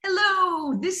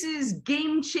This is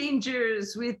Game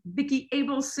Changers with Vicki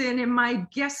Abelson, and my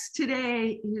guest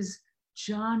today is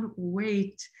John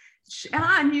Waite.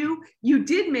 John, you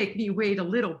did make me wait a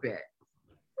little bit.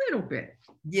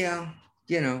 Yeah,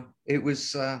 it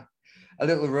was a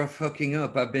little rough hooking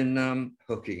up. I've been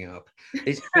hooking up.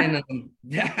 It's been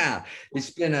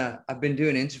I've been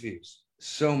doing interviews,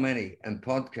 so many, and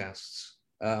podcasts.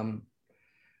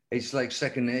 It's like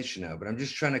second nature now, but I'm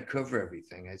just trying to cover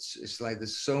everything. It's like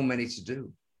there's so many to do.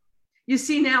 You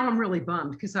see, now I'm really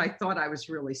bummed because I thought I was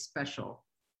really special.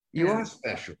 You are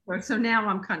special. So now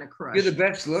I'm kind of crushed. You're the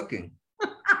best looking.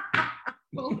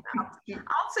 Well,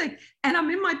 I'll say, and I'm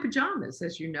in my pajamas,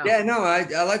 as you know. Yeah, no, I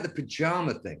like the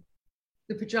pajama thing.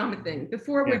 The pajama thing.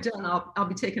 Before we're done, I'll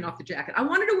be taking off the jacket. I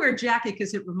wanted to wear a jacket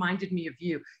because it reminded me of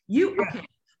you. Okay,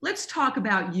 let's talk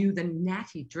about you, the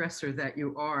natty dresser that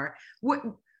you are.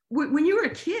 When you were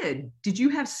a kid, did you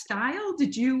have style?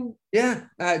 Did you? Yeah,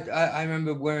 I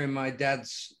remember wearing my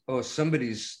dad's or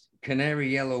somebody's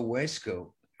canary yellow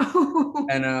waistcoat.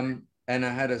 And I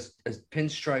had a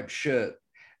pinstripe shirt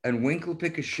and winkle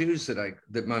picker shoes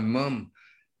that my mum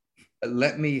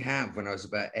let me have when I was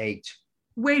about 8.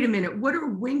 Wait a minute, what are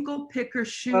winkle picker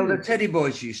shoes? Well, the teddy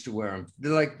boys used to wear them.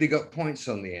 They got points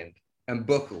on the end and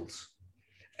buckles,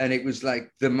 and it was like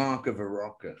the mark of a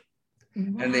rocker.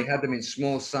 Wow. And they had them in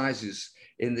small sizes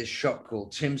in this shop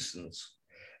called Timpson's,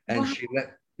 and wow.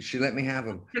 she let me have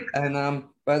them. And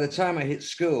by the time I hit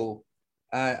school,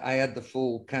 I had the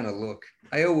full kind of look.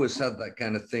 I always had that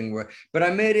kind of thing but I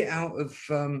made it out of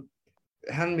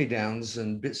hand-me-downs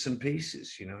and bits and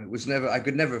pieces. It was I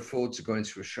could never afford to go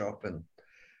into a shop and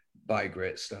buy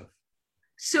great stuff.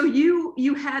 So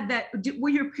you had that. Were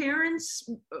your parents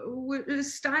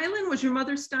styling? Was your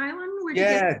mother styling?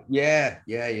 Yeah.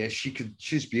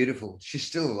 She's beautiful. She's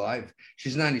still alive.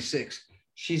 She's 96.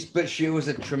 But she was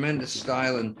a tremendous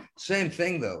style, and same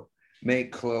thing though.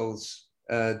 Make clothes.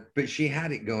 But she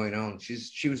had it going on.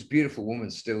 She was a beautiful woman,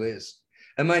 still is.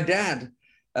 And my dad,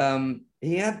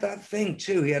 he had that thing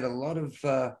too. He had a lot of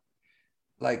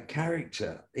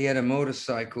character. He had a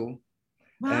motorcycle.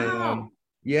 Wow. And,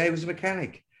 he was a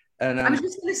mechanic. And I was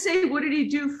just going to say, what did he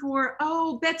do for?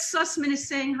 Oh, Beth Sussman is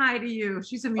saying hi to you.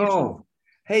 She's a mutual. Oh,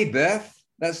 hey Beth,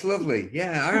 that's lovely.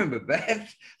 Yeah, I remember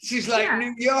Beth. She's like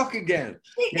New York again.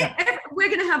 Yeah. We're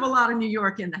going to have a lot of New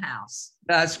York in the house.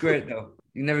 That's great though.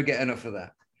 You never get enough of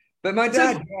that. But my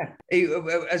dad,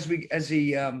 as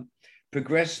he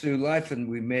progressed through life and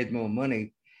we made more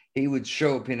money, he would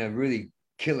show up in a really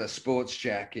killer sports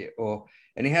jacket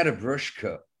and he had a brush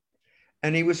cut.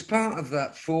 And he was part of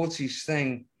that 40s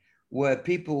thing where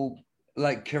people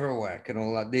like Kerouac and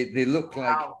all that, they look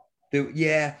like, he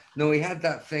had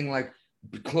that thing like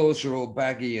clothes are all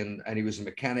baggy and he was a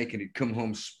mechanic and he'd come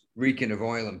home reeking of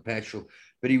oil and petrol,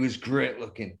 but he was great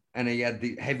looking. And he had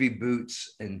the heavy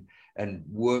boots and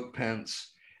work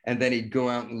pants. And then he'd go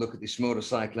out and look at this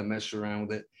motorcycle and mess around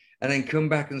with it and then come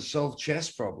back and solve chess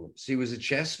problems. He was a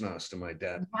chess master, my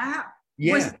dad. Wow.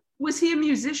 Yeah. Was he a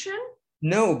musician?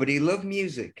 No, but he loved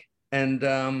music, and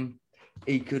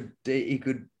he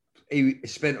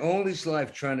spent all his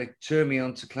life trying to turn me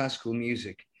on to classical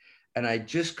music, and I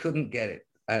just couldn't get it,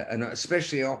 and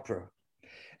especially opera.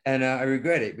 And I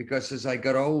regret it because as I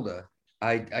got older,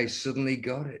 I suddenly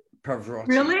got it. Pavarotti.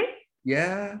 Really?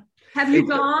 Yeah. Have you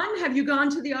gone? Have you gone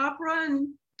to the opera and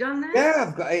done that?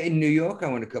 Yeah, in New York. I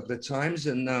went a couple of times,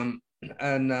 and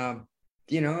I've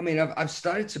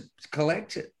started to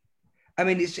collect it. I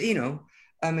mean, it's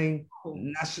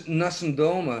Nessun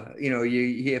Dorma,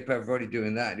 you hear Pavarotti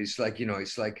doing that. It's like,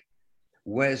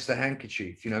 where's the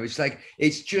handkerchief? It's like,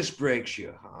 it just breaks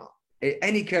your heart.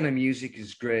 Any kind of music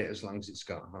is great as long as it's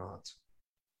got heart.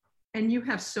 And you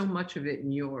have so much of it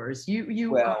in yours.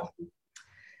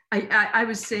 I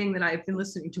was saying that I've been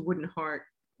listening to Wooden Heart.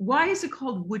 Why is it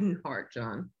called Wooden Heart,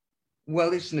 John?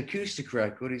 Well, it's an acoustic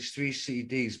record. It's 3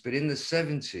 CDs. But in the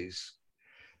 70s,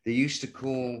 they used to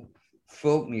call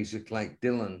folk music like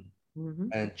Dylan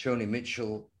and Joni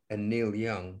Mitchell and Neil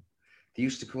Young, they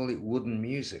used to call it wooden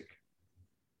music.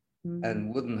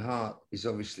 And Wooden Heart is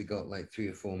obviously got like 3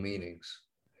 or 4 meanings,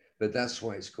 but that's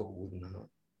why it's called Wooden Heart.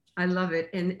 I love it.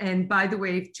 And by the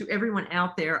way, to everyone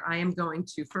out there, I am going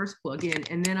to first plug in,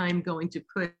 and then I'm going to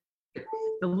put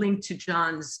the link to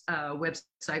John's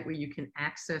website where you can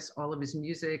access all of his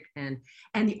music and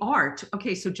the art.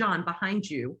 Okay, so John, behind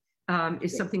you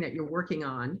is something that you're working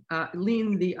on.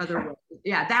 Lean the other way.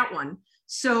 Yeah, that one.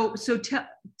 So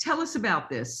tell us about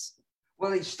this.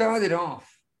 Well, it started off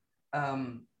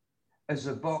as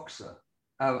a boxer,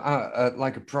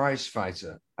 like a prize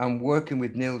fighter. I'm working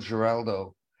with Neil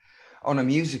Giraldo on a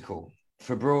musical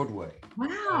for Broadway.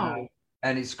 Wow.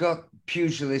 and it's got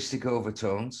pugilistic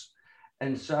overtones.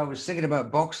 And so I was thinking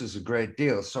about boxers a great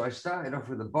deal. So I started off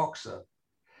with a boxer,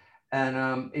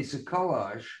 and it's a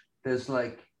collage. There's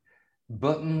like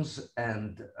buttons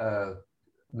and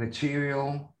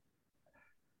material,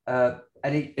 and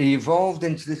it evolved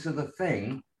into this other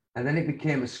thing, and then it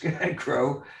became a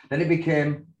scarecrow. Then it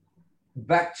became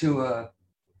back to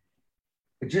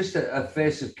just a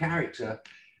face of character,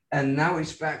 and now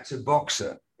it's back to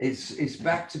boxer. It's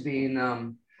back to being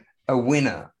a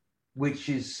winner, which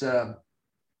is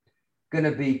going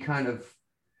to be kind of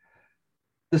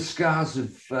the scars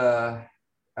of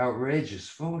outrageous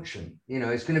fortune. You know,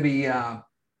 it's going to be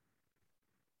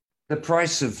the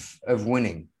price of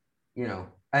winning. You know,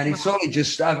 and it's only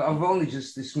just I've only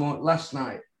just this morning, last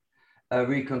night,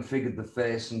 reconfigured the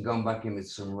face and gone back in with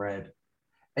some red,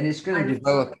 and it's going to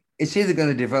develop. It's either going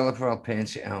to develop or I'll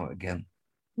paint it out again.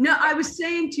 No, I was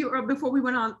saying to you before we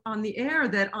went on the air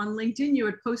that on LinkedIn you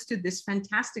had posted this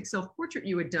fantastic self-portrait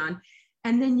you had done,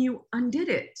 and then you undid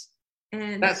it.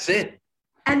 And that's it.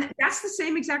 And that's the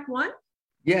same exact one?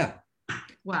 Yeah.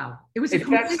 Wow. It was. If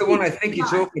that's the one I think you're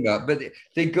talking about, but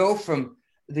they go from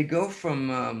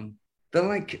they're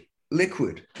like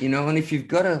liquid, you know, and if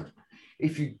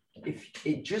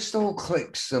it just all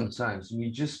clicks sometimes and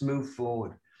you just move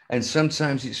forward, and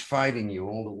sometimes it's fighting you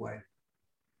all the way.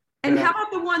 And how about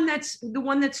the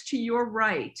one that's to your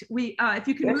right? We if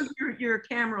you can move your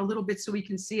camera a little bit so we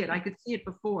can see it. I could see it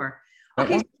before.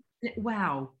 Okay.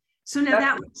 Wow. So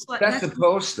now that's a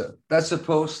poster. That's a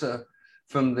poster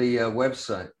from the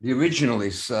website. The original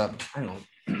is hang on.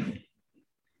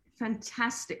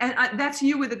 Fantastic. And that's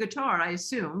you with a guitar, I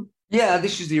assume. Yeah,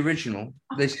 this is the original.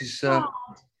 This is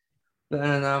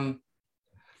and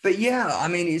but yeah, I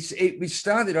mean we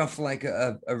started off like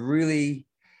a really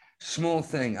small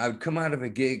thing. I would come out of a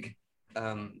gig.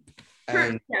 Turn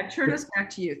us back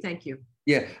to you. Thank you.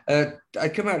 Yeah,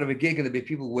 I'd come out of a gig and there'd be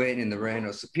people waiting in the rain,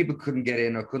 or people couldn't get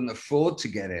in or couldn't afford to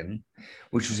get in,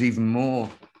 which was even more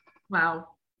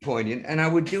poignant. And I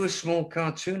would do a small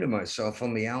cartoon of myself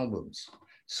on the albums.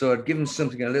 So I'd give them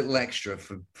something a little extra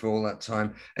for all that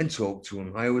time and talk to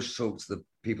them. I always talk to the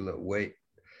people that wait.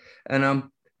 And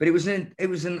but it was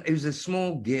a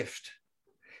small gift.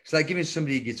 It's like giving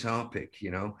somebody a guitar pick, you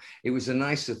know. It was a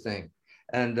nicer thing.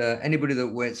 And anybody that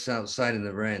waits outside in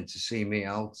the rain to see me,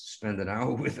 I'll spend an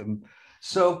hour with them.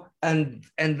 So, and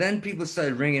then people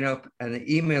started ringing up and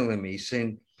emailing me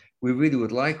saying, we really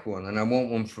would like one. And I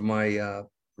want one for my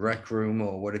rec room,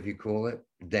 or whatever you call it,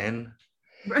 den.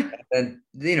 Right. And,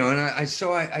 you know, and I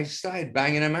started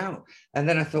banging them out. And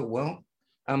then I thought, well,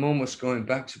 I'm almost going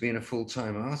back to being a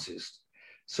full-time artist.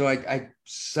 So I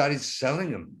started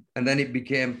selling them. And then it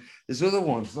became, there's other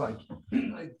ones like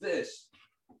this.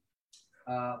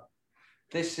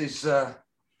 This is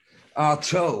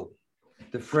Artaud,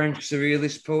 the French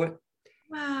surrealist poet.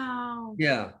 Wow.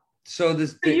 Yeah. So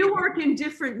you work in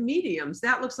different mediums.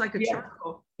 That looks like a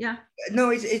charcoal. Yeah. No,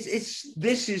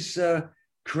 this is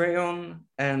crayon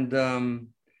and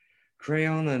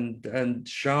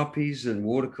Sharpies and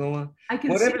watercolor. I can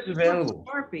whatever's available.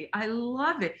 Sharpie. I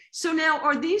love it. So now,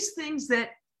 are these things that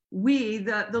we,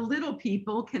 the little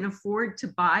people, can afford to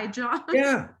buy, John?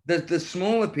 Yeah, the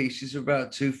smaller pieces are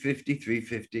about $250,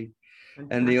 $350,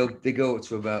 and they go up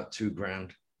to about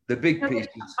 $2,000. The big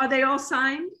pieces. Are they all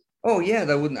signed? Oh yeah,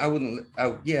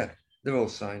 yeah, they're all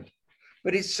signed.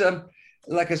 But it's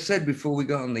like I said before we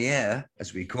got on the air,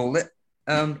 as we call it.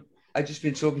 I just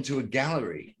been talking to a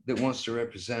gallery that wants to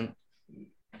represent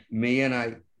me, and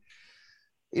I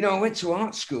went to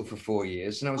art school for 4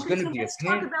 years, and I was going to be a painter. Let's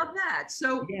talk about that.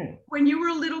 So when you were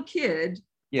a little kid,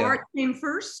 art came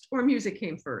first or music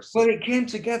came first? Well, it came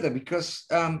together because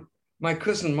my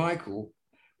cousin Michael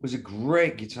was a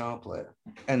great guitar player.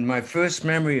 And my first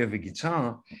memory of a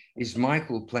guitar is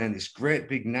Michael playing this great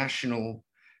big National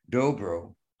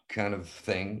Dobro kind of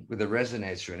thing with a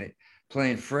resonator in it,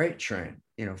 playing Freight Train,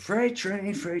 Freight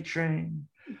Train,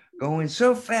 going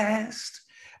so fast,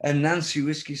 and Nancy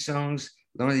Whiskey songs,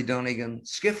 Lonnie Donegan,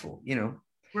 skiffle,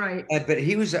 Right. But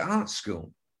he was at art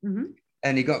school,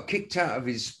 and he got kicked out of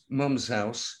his mum's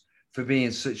house for being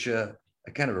such a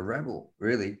kind of a rebel,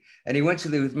 really. And he went to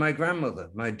live with my grandmother,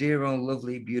 my dear old,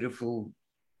 lovely, beautiful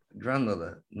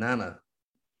grandmother, Nana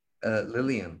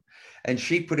Lillian. And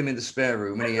she put him in the spare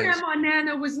room. My grandma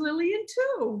Nana was Lillian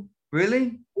too.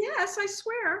 Really? Yes, I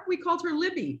swear. We called her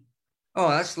Libby. Oh,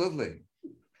 that's lovely.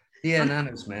 Yeah,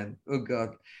 Nana's, man. Oh, God.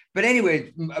 But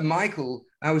anyway, Michael,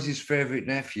 I was his favorite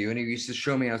nephew, and he used to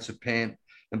show me how to paint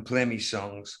and play me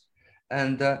songs.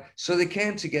 And so they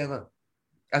came together.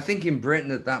 I think in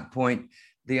Britain at that point,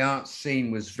 the art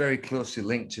scene was very closely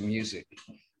linked to music.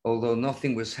 although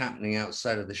nothing was happening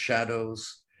outside of the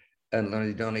Shadows and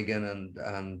Lonnie Donegan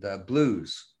and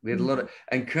blues. We had a lot of,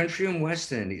 and country and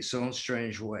western in its own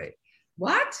strange way.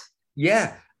 What?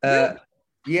 Yeah. Really?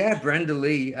 Yeah, Brenda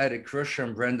Lee. I had a crush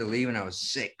on Brenda Lee when I was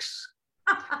 6.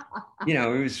 You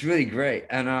know, it was really great.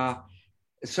 And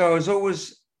so I was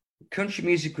always, country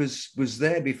music was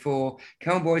there before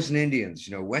Cowboys and Indians,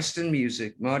 you know, western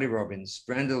music, Marty Robbins,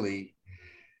 Brenda Lee,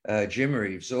 Jim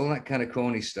Reeves, all that kind of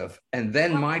corny stuff. And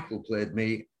then Michael played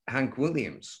me Hank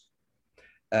Williams.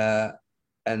 And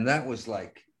that was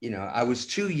like, you know, I was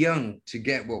too young to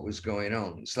get what was going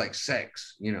on. It's like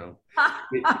sex, you know.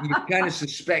 You kind of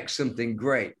suspect something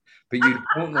great, but you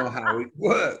don't know how it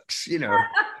works, you know.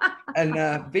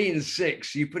 And being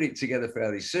 6, you put it together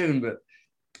fairly soon, but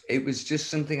it was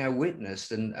just something I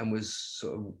witnessed and was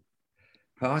sort of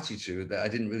party to, that I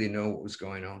didn't really know what was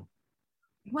going on.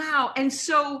 Wow. And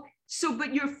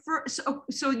but your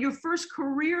first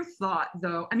career thought,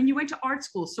 though, I mean, you went to art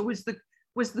school. So was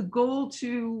the goal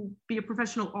to be a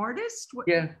professional artist?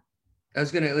 Yeah, I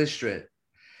was going to illustrate,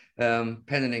 pen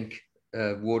and ink,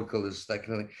 watercolors, that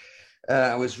kind of thing.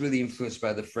 I was really influenced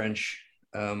by the French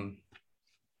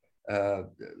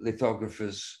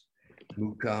lithographers,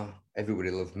 Mucha.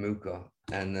 Everybody loved Mucha,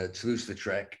 and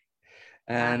Toulouse-Lautrec,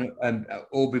 and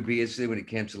Aubrey Beardsley when it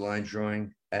came to line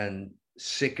drawing, and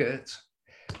Sickert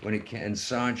when it came, and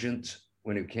Sargent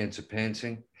when it came to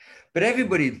painting. But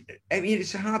everybody, I mean,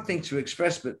 it's a hard thing to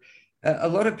express, but a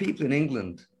lot of people in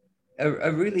England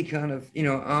are really kind of, you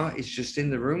know, art is just in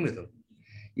the room with them.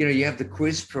 You know, you have the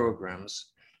quiz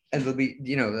programs, and there'll be,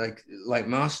 you know, like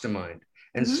Mastermind,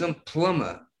 and some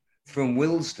plumber from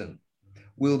Willesden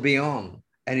will be on,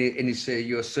 and he say,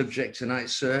 "Your subject tonight,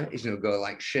 sir," is going to go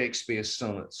like Shakespeare's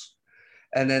sonnets,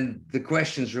 and then the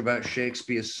questions are about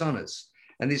Shakespeare's sonnets,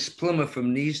 and this plumber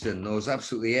from Neasden knows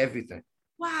absolutely everything.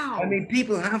 Wow. I mean,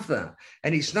 people have that,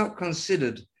 and it's not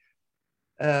considered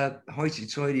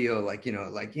hoity-toity or like, you know,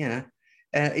 like, yeah.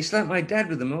 It's like my dad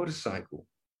with the motorcycle.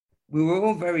 We were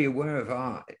all very aware of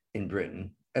art in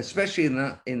Britain, especially in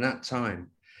that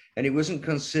time, and it wasn't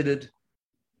considered,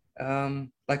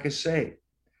 like I say,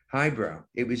 highbrow.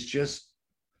 It was just,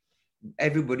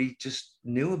 everybody just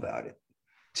knew about it.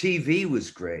 TV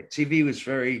was great. TV was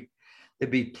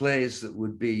there'd be plays that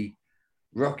would be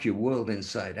rock your world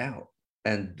inside out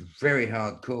and very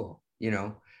hardcore, you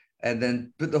know. And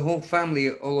then, but the whole family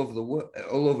all over the world,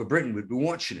 all over Britain would be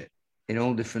watching it in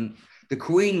all different, the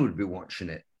Queen would be watching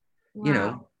it, you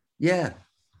know. Yeah.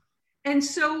 And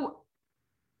so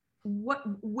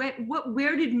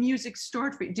where did music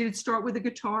start for you? Did it start with a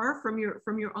guitar from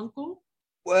your uncle?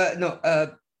 Well, no,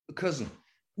 cousin.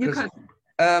 Your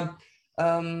cousin.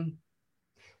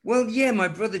 Well, yeah, my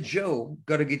brother Joe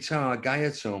got a guitar,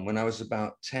 Gaiatone, when I was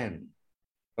about 10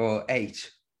 or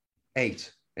 8,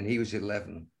 and he was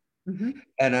 11.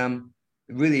 And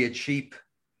really a cheap,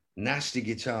 nasty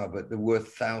guitar, but they're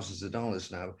worth thousands of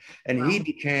dollars now. And he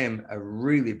became a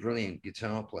really brilliant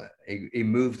guitar player. He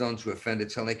moved on to a Fender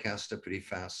Telecaster pretty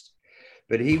fast,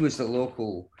 but he was the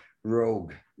local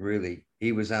rogue, really.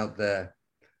 He was out there,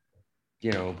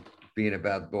 you know, being a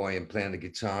bad boy and playing the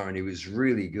guitar, and he was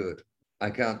really good. I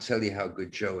can't tell you how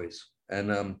good Joe is,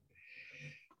 and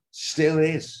still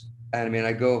is. And I mean,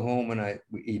 I go home and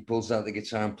he pulls out the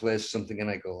guitar and plays something, and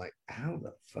I go like, "How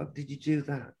the fuck did you do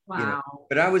that?" Wow. You know?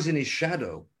 But I was in his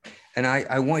shadow, and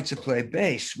I wanted to play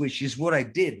bass, which is what I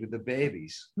did with the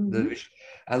Babies.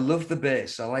 I love the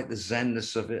bass. I like the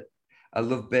zenness of it. I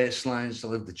love bass lines. I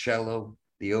love the cello,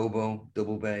 the oboe,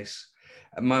 double bass.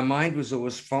 And my mind was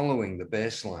always following the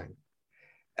bass line,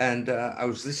 and I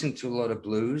was listening to a lot of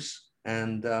blues,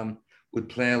 and would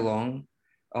play along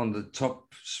on the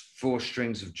top 4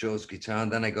 strings of Joe's guitar,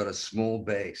 and then I got a small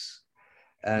bass.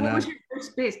 And what was your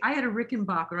first bass? I had a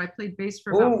Rickenbacker. I played bass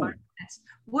for about 5 minutes.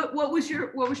 What was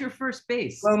your first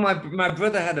bass? Well, my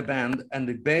brother had a band, and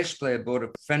the bass player bought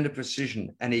a Fender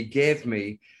Precision, and he gave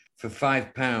me for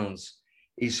 £5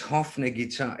 his Hofner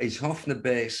guitar, his Hofner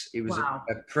bass. It was a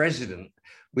President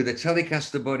with a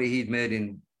Telecaster body he'd made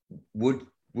in wood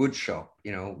shop,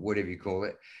 you know, whatever you call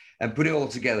it, and put it all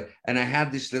together. And I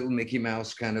had this little Mickey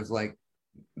Mouse kind of like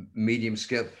medium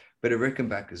scale, but a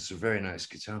Rickenbacker is a very nice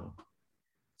guitar,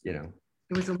 you know.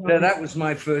 It was that was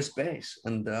my first bass,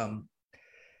 and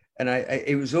I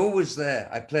it was always there.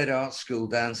 I played art school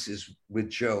dances with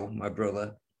Joe, my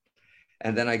brother,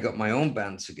 and then I got my own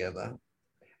band together,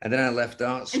 and then I left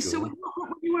art school. And so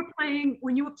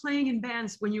when you were playing in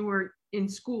bands when you were in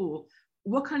school,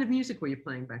 what kind of music were you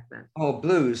playing back then? Oh,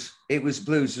 blues. It was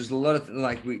blues. There's a lot of,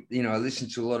 like, I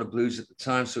listened to a lot of blues at the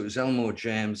time. So it was Elmore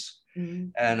James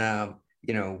and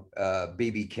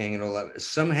BB King and all that.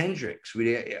 Some Hendrix.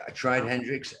 I tried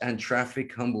Hendrix and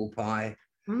Traffic, Humble Pie,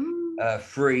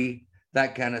 Free,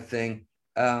 that kind of thing.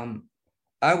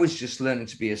 I was just learning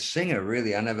to be a singer,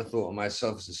 really. I never thought of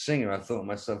myself as a singer. I thought of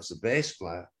myself as a bass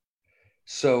player.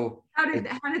 So how did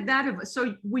that have?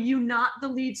 So were you not the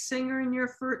lead singer in your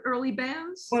early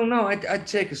bands? Well, no, I'd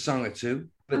take a song or two,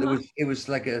 but it was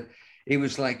like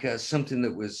something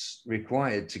that was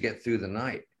required to get through the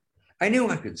night. I knew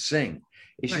I could sing.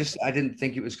 It's just I didn't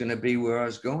think it was going to be where I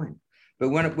was going. But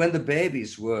when the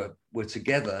babies were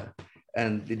together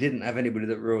and they didn't have anybody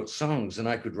that wrote songs, and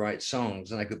I could write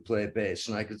songs and I could play bass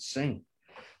and I could sing.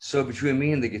 So between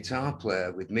me and the guitar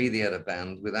player, with me, they had a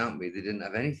band. Without me, they didn't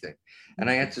have anything. And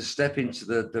I had to step into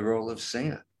the role of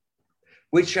singer,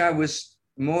 which I was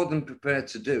more than prepared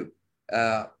to do.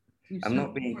 I'm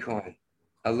not being coy.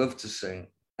 I love to sing.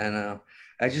 And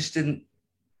I just didn't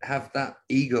have that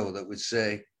ego that would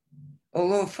say, oh,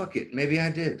 Lord, fuck it. Maybe I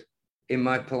did, in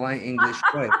my polite English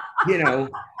way.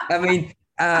 I mean,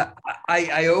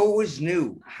 I always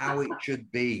knew how it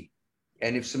should be.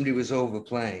 And if somebody was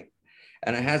overplaying,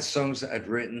 and I had songs that I'd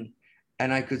written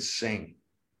and I could sing.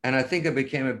 And I think I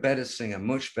became a better singer,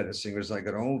 much better singer as I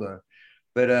got older.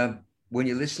 But when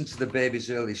you listen to the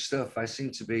Babies' early stuff, I seem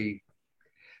to be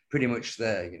pretty much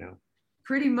there,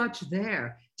 Pretty much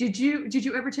there. Did you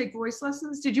ever take voice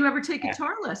lessons? Did you ever take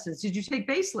guitar lessons? Did you take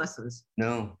bass lessons?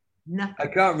 No. Nothing. I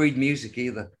can't read music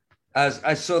either. As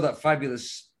I saw that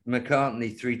fabulous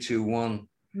McCartney 3-2-1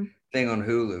 thing on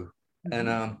Hulu.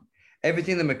 And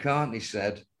everything that McCartney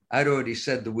said, I'd already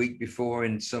said the week before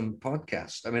in some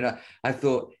podcast. I mean, I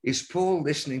thought, is Paul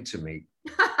listening to me?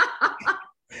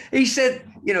 He said,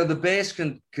 the bass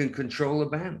can control a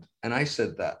band. And I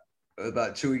said that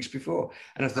about 2 weeks before.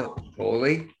 And I thought,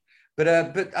 Paulie. But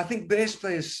I think bass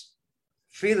players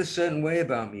feel a certain way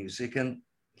about music. And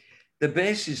the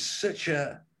bass is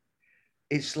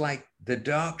it's like the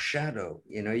dark shadow.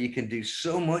 You can do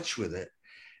so much with it.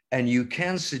 And you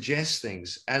can suggest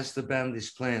things as the band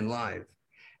is playing live.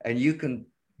 And you can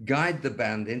guide the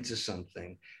band into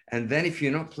something. And then if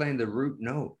you're not playing the root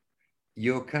note,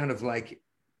 you're kind of like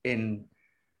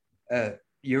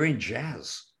you're in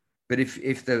jazz. But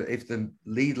if the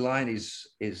lead line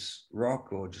is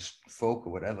rock or just folk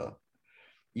or whatever,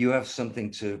 you have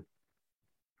something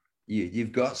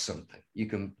you've got something. You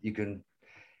can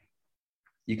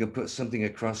put something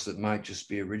across that might just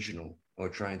be original or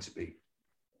trying to be.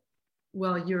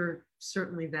 Well, you're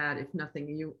certainly that, if nothing,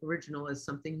 you original is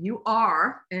something you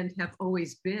are and have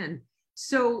always been.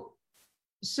 So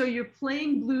you're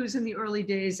playing blues in the early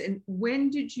days. And when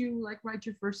did you write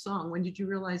your first song? When did you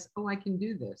realize, oh, I can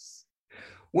do this?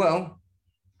 Well,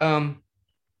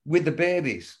 with the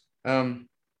Babies, when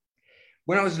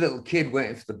I was a little kid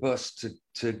waiting for the bus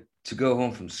to go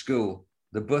home from school,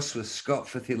 the bus was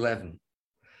Scotforth 11.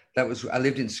 I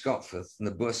lived in Scotforth, and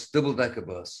the bus, double-decker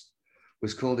bus,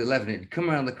 was called 11. It'd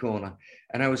come around the corner,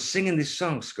 and I was singing this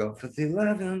song, Scotforth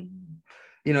 11.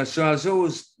 So I was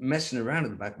always messing around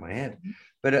in the back of my head.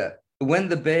 But when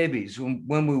the Babies,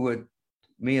 when we were,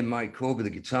 me and Mike Corby, the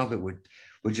guitar player,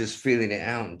 were just feeling it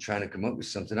out and trying to come up with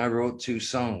something, I wrote 2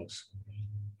 songs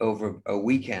over a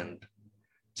weekend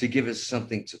to give us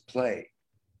something to play.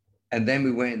 And then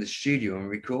we went in the studio and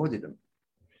recorded them.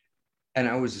 And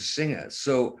I was a singer.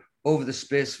 So over the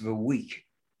space of a week,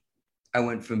 I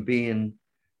went from being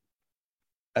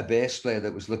a bass player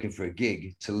that was looking for a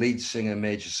gig to lead singer,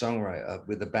 major songwriter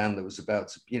with a band that was about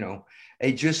to,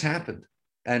 it just happened.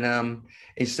 And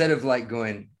instead of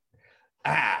going,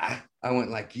 I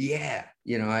went yeah,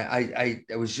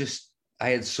 I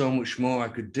had so much more I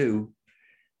could do.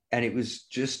 And it was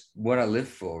just what I lived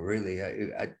for, really.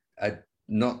 I'd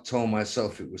not told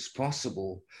myself it was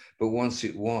possible, but once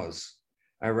it was,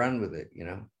 I ran with it,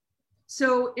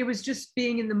 So it was just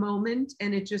being in the moment,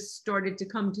 and it just started to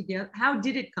come together. How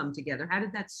did it come together? How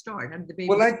did that start? How did the Babies?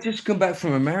 Well, I'd just come back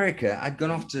from America. I'd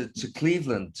gone off to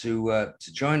Cleveland to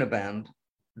join a band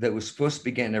that was supposed to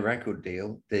be getting a record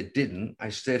deal. They didn't. I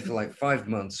stayed for 5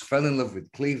 months, fell in love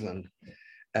with Cleveland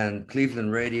and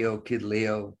Cleveland radio, Kid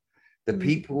Leo. The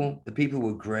people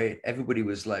were great. Everybody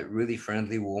was really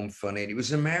friendly, warm, funny. And it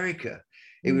was America.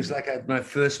 It was like I had my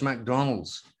first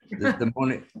McDonald's. The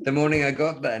morning I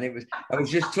got there, and I was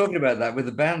just talking about that with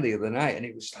the band the other night, and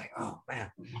it was like, oh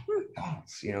man,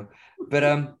 but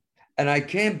and I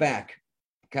came back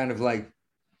kind of I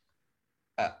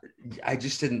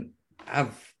just didn't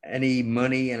have any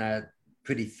money, and I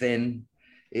pretty thin.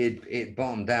 It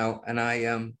bottomed out, and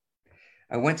I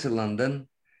went to London,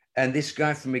 and this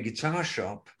guy from a guitar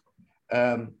shop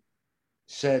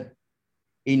said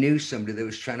he knew somebody that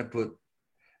was trying to put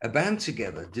a band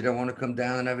together. Did I want to come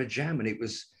down and have a jam? And it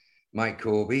was Mike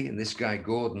Corby and this guy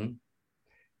Gordon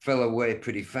fell away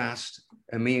pretty fast,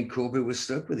 and me and Corby were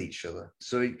stuck with each other.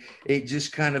 So it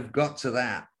just kind of got to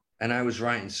that, and I was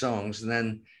writing songs, and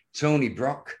then Tony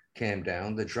Brock came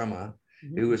down, the drummer,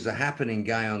 who was the happening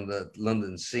guy on the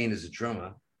London scene as a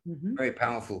drummer, very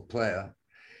powerful player.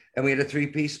 And we had a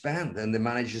 3-piece band, and the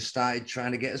manager started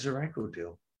trying to get us a record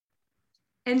deal.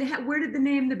 And where did the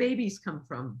name The Babies come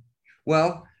from?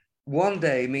 Well, one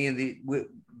day,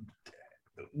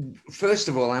 first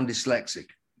of all, I'm dyslexic.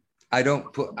 I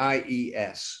don't put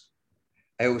I-E-S.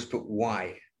 I always put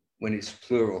Y when it's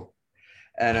plural.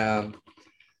 And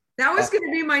that was going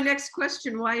to be my next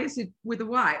question. Why is it with a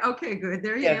Y? Okay, good.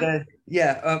 There you go.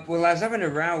 Well, I was having a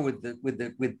row with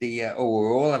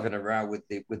we're all having a row with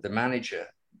the manager.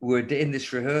 We're in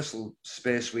this rehearsal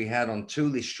space we had on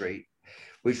Tooley Street,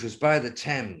 which was by the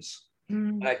Thames.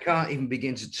 And I can't even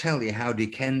begin to tell you how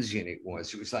Dickensian it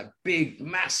was. It was like big,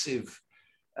 massive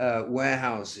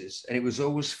warehouses, and it was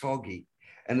always foggy.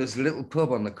 And there's a little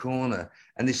pub on the corner,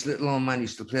 and this little old man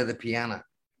used to play the piano.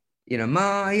 You know,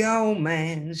 my old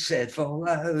man said,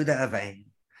 follow the van,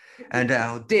 and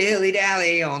I'll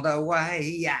dilly-dally on the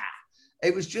way. Yeah.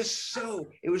 It was just so,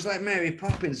 it was like Mary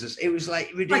Poppins. It was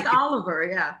like ridiculous. Like Oliver,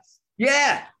 yeah.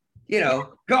 Yeah. You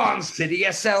know, go on, steady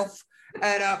yourself.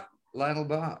 And Lionel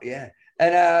Bart, yeah.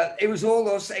 And it was all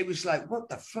those, it was like, what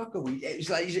the fuck are we? It was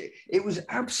like, it was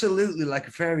absolutely like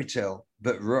a fairy tale,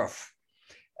 but rough.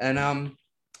 And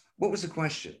what was the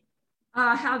question?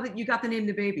 How that you got the name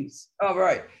The Babies. Oh,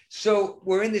 right. So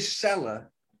we're in this cellar,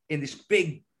 in this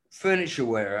big furniture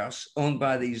warehouse owned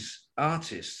by these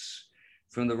artists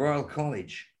from the Royal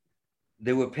College.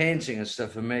 They were painting and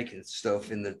stuff and making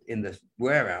stuff in the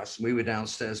warehouse. We were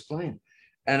downstairs playing.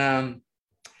 And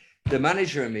the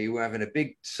manager and me were having a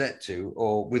big set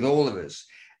or with all of us.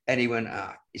 And he went,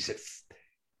 he said,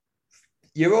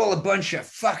 you're all a bunch of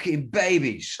fucking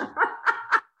babies.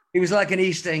 He was like an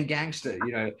East End gangster,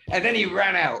 you know. And then he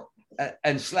ran out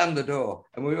and slammed the door.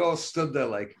 And we all stood there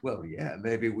like, well, yeah,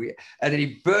 maybe we. And then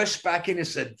he burst back in and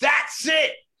said, that's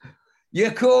it.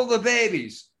 You're called The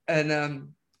Babies. And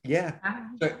yeah,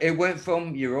 so it went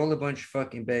from you're all a bunch of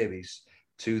fucking babies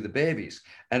to The Babies.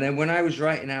 And then when I was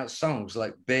writing out songs,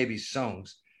 like babies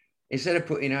songs, instead of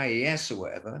putting IES or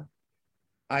whatever,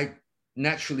 I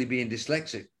naturally being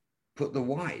dyslexic, put the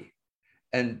Y.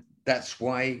 And that's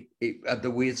why it had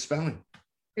the weird spelling.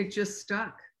 It just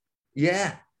stuck.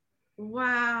 Yeah.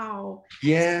 Wow.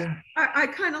 Yeah. I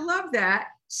kind of love that.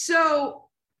 So,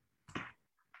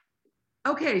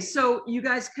 okay, so you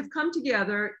guys have come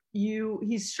together.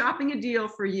 He's shopping a deal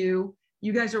for you.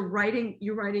 You guys are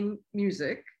you're writing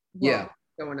music. Yeah.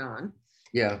 Going on.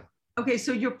 Yeah. Okay,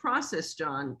 so your process,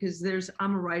 John, because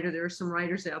I'm a writer. There are some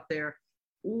writers out there.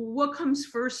 What comes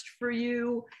first for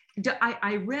you?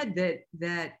 I read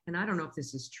that, and I don't know if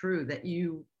this is true, that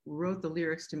you wrote the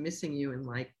lyrics to Missing You in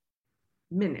like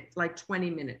 20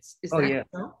 minutes. Is that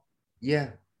so?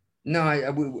 Yeah. No,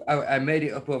 I made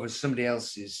it up over somebody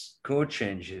else's chord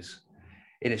changes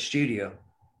in a studio.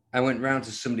 I went round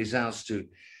to somebody's house to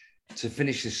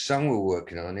finish this song we're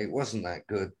working on. It wasn't that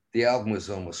good. The album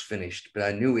was almost finished, but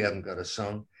I knew we hadn't got a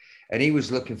song. And he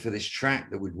was looking for this track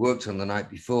that we'd worked on the night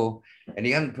before, and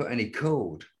he hadn't put any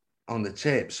code on the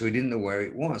tape, so he didn't know where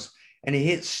it was. And he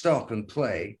hit stop and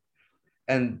play,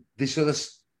 and this other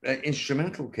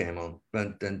instrumental came on.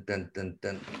 Dun, dun, dun, dun,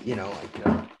 dun, you know,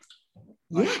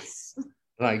 yes.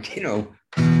 Like, you know.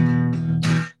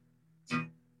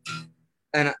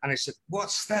 And I said,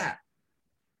 what's that?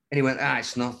 And he went,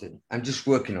 it's nothing. I'm just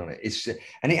working on it.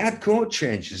 And it had chord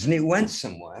changes, and it went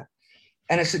somewhere.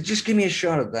 And I said, just give me a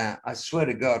shot of that. I swear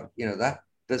to God, you know, that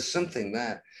there's something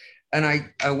there. And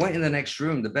I went in the next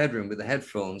room, the bedroom, with the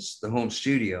headphones, the home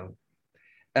studio.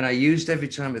 And I used Every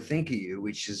Time I Think of You,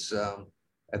 which is a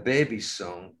baby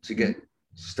song, to get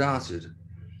started.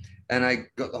 And I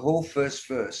got the whole first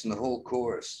verse and the whole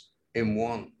chorus in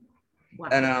one. Wow.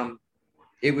 And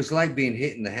it was like being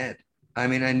hit in the head. I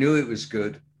mean, I knew it was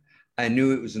good. I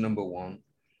knew it was a number one.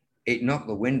 It knocked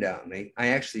the wind out of me. I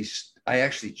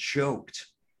actually choked.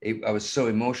 I was so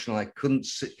emotional. I couldn't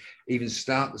even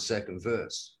start the second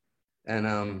verse.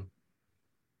 And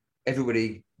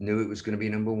everybody knew it was going to be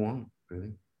number one,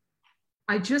 really.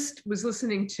 I just was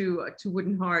listening to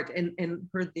Wooden Heart and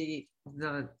heard the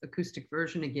acoustic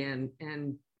version again.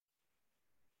 And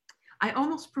I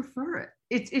almost prefer it.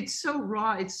 It's so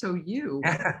raw. It's so you.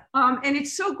 And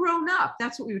it's so grown up.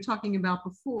 That's what we were talking about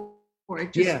before.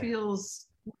 It just feels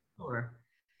more.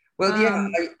 Well, yeah.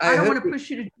 I don't want to push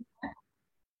you to do that.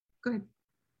 Go ahead.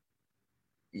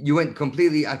 You went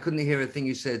completely, I couldn't hear a thing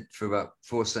you said for about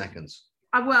 4 seconds.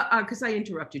 Well, because I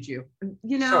interrupted you.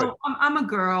 You Sorry. know, I'm a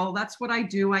girl. That's what I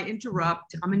do. I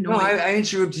interrupt. I'm No, annoying. I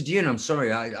interrupted you, and I'm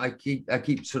sorry. I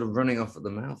keep sort of running off at the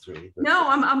mouth, really. But No,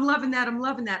 I'm loving that. I'm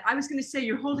loving that. I was going to say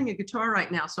you're holding a guitar right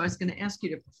now, so I was going to ask you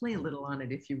to play a little on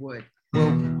it if you would. well,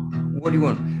 what do you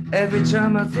want? Every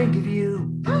time I think of you,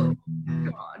 God.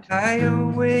 I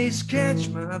always catch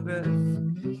my breath,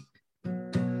 and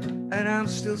I'm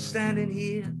still standing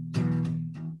here,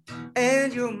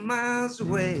 and you're miles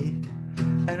away,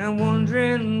 and I'm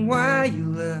wondering why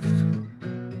you left.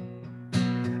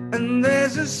 And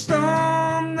there's a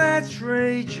storm that's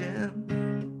raging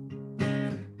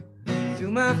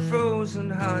through my frozen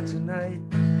heart tonight.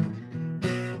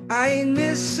 I ain't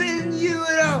missing you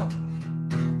at all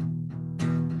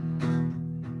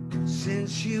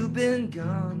since you've been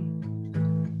gone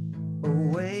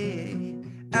away.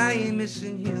 I ain't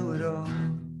missing you at all.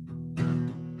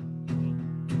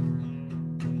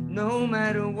 No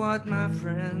matter what my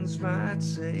friends might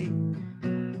say,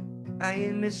 I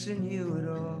ain't missing you at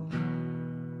all.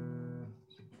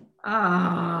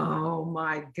 Oh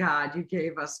my God, you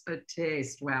gave us a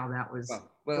taste. Wow, that was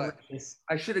Well, delicious.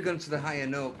 I should have gone to the higher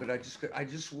note, but I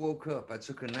just woke up. I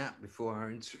took a nap before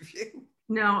our interview.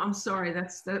 No, I'm sorry.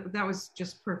 That was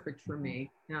just perfect for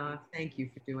me. Thank you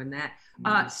for doing that.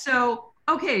 So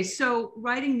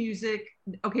writing music.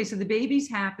 Okay, so the babies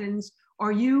happens.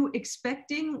 Are you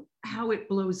expecting how it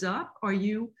blows up? Are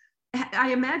you?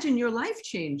 I imagine your life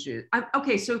changes.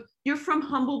 Okay, so you're from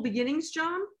humble beginnings,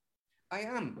 John? I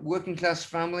am working class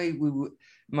family.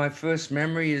 My first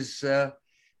memory is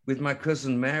with my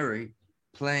cousin Mary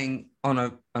playing on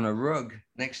a rug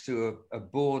next to a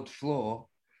board floor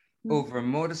over a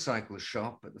motorcycle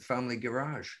shop at the family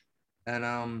garage,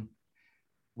 and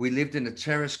we lived in a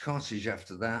terrace cottage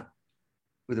after that,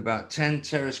 with about 10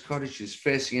 terrace cottages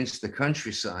facing into the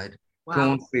countryside.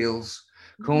 Wow.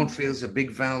 Cornfields, a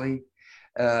big valley.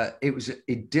 It was an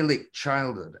idyllic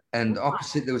childhood, and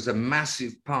opposite there was a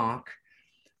massive park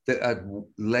that had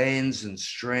lanes and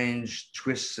strange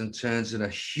twists and turns and a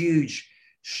huge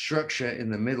structure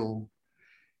in the middle.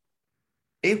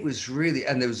 It was really,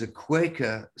 and there was a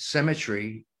Quaker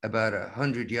cemetery about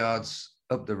 100 yards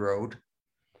up the road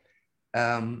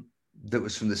that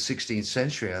was from the 16th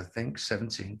century, I think,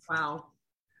 17th. Wow.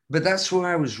 But that's where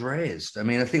I was raised. I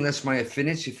mean, I think that's my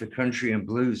affinity for country and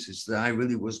blues, is that I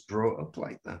really was brought up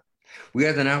like that. We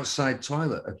had an outside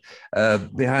toilet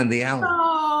behind the alley.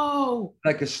 Oh,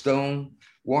 Like a stone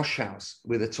wash house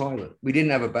with a toilet. We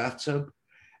didn't have a bathtub.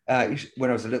 When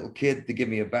I was a little kid, they give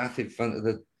me a bath in front of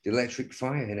the electric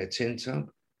fire in a tin tub.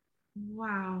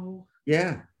 wow.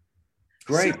 Yeah,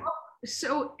 great.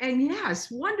 So and yes,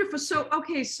 wonderful. So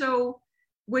okay, so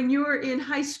when you were in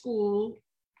high school,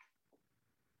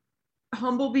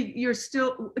 you're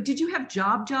still, did you have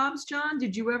jobs, John?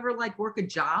 Did you ever like work a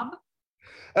job?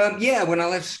 Yeah, when I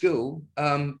left school,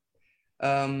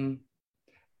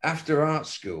 after art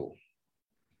school,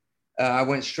 I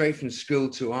went straight from school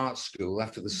to art school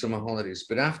after the summer holidays.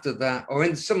 But after that, or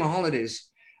in the summer holidays,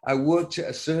 I worked at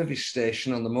a service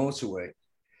station on the motorway.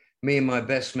 Me and my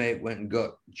best mate went and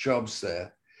got jobs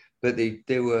there, but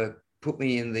they were put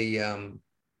me in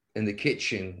the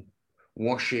kitchen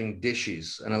washing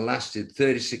dishes, and I lasted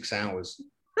 36 hours.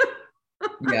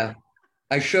 Yeah,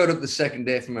 I showed up the second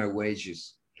day for my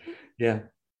wages. Yeah,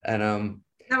 and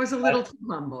That was a little too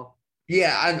humble.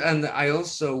 yeah, and I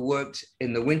also worked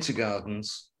in the Winter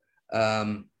Gardens,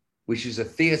 which is a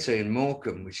theatre in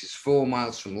Morecambe, which is 4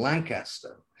 miles from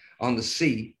Lancaster on the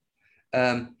sea,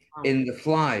 in the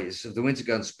flies of the Winter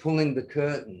Gardens, pulling the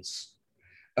curtains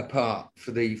apart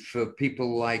for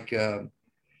people like,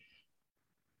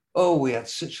 we had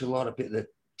such a lot of the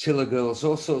Tiller Girls,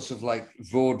 all sorts of like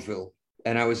vaudeville.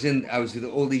 And I was with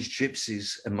all these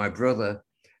gypsies and my brother,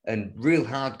 and real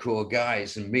hardcore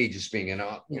guys, and me just being an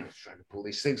art, trying to pull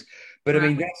these things. But I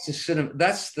mean, that's the cinema,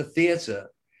 that's the theater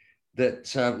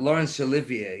that Laurence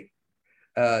Olivier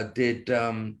did.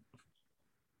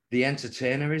 The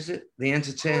Entertainer, is it? The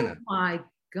Entertainer. Oh my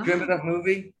God. Do you remember that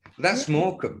movie? That's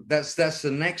Morecambe. That's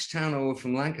the next town over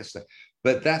from Lancaster.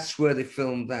 But that's where they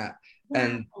filmed that. Wow.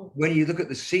 And when you look at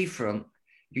the seafront,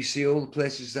 you see all the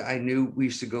places that I knew. We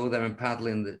used to go there and paddle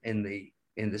in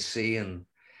the sea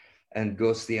and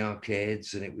go to the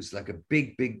arcades, and it was like a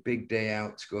big day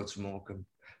out to go to Morecambe.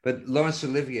 But Laurence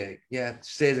Olivier,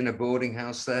 stayed in a boarding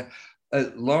house there.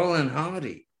 Laurel and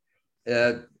Hardy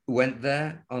went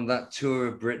there on that tour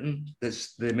of Britain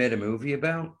they made a movie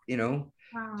about,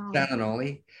 Wow. Stan and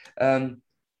Ollie.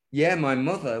 My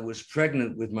mother was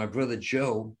pregnant with my brother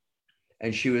Joe,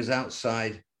 and she was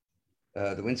outside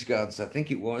the Winter Gardens, I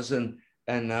think it was, and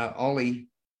Ollie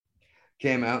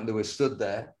came out, and they were stood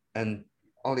there, and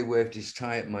Ollie waved his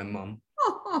tie at my mum.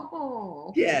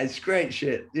 Oh, Yeah, it's great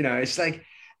shit. You know, it's like,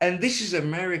 and this is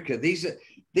America. This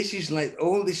is like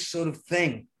all this sort of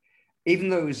thing, even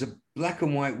though it was a black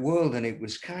and white world and it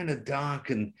was kind of dark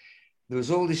and there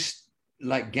was all this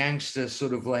like gangster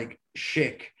sort of like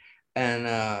chic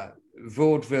and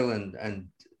vaudeville and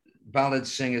ballad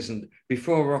singers and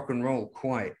before rock and roll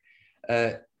quite.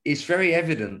 It's very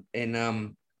evident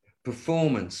in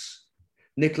performance.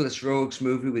 Nicholas Roeg's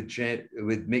movie with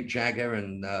Mick Jagger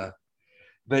and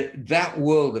but that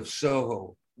world of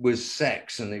Soho was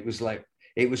sex and it was like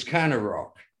it was kind of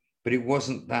rock, but it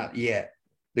wasn't that yet.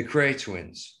 The Cray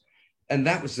Twins, and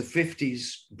that was the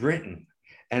 50s Britain.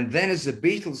 And then as the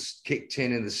Beatles kicked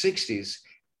in the 60s,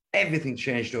 everything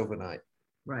changed overnight.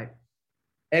 right.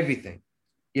 Everything.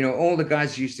 You know, all the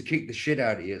guys who used to kick the shit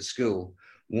out of you at school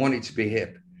wanted to be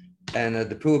hip. And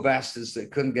the poor bastards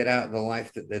that couldn't get out of the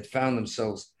life that they'd found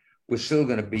themselves were still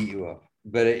going to beat you up.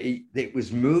 But it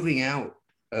was moving out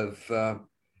of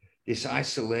this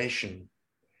isolation,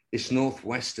 this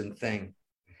Northwestern thing.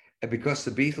 And because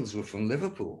the Beatles were from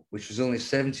Liverpool, which was only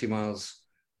 70 miles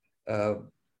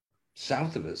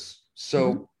south of us.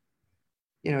 So,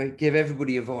 you know, it gave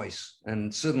everybody a voice.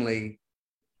 And suddenly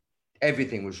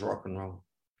everything was rock and roll.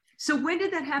 So when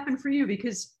did that happen for you?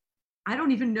 Because I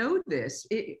don't even know this.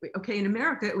 Okay, in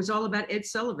America, it was all about Ed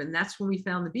Sullivan. That's when we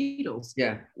found the Beatles.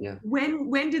 Yeah, yeah.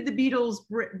 When did the Beatles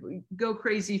go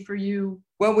crazy for you?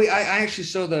 Well, I actually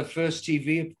saw their first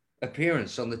TV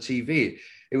appearance on the TV.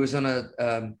 It was on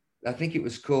I think it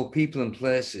was called People and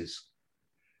Places.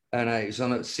 And it was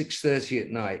on at 6:30 at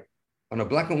night on a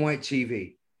black and white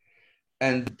TV.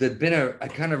 And there'd been a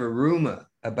kind of a rumor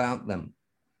about them,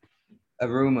 a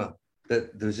rumor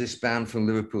that there was this band from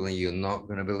Liverpool and you're not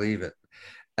going to believe it.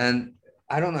 And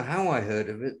I don't know how I heard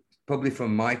of it, probably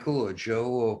from Michael or Joe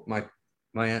or my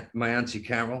Auntie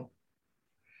Carol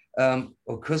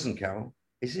or cousin Carol.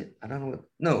 Is it? I don't know.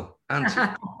 No,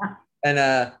 Auntie.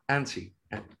 And Auntie,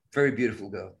 very beautiful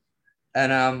girl.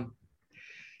 And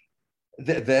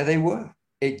there they were.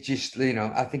 It just, you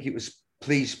know, I think it was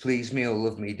Please Please Me or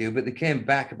Love Me Do, but they came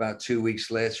back about 2 weeks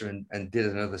later and did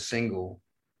another single.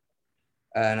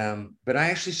 And but I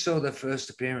actually saw their first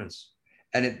appearance,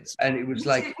 and it was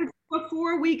like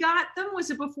before we got them. Was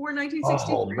it before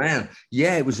 1963? Oh man,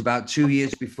 yeah, it was about 2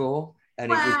 years before,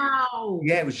 and wow.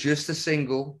 It was just a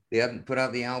single. They hadn't put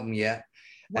out the album yet.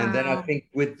 Wow. And then I think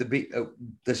with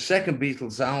the second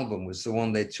Beatles album was the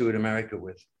one they toured America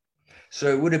with, so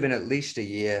it would have been at least a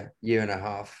year and a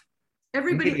half.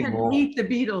 Everybody had Meet the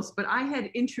Beatles, but I had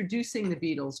Introducing the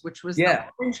Beatles, which was the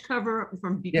orange cover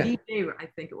from BJ, I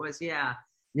think it was. Yeah.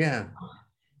 Yeah.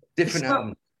 Different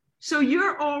album. So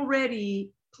you're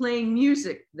already playing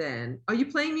music then. Are you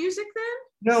playing music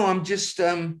then? No, I'm just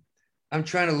I'm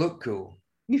trying to look cool.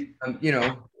 You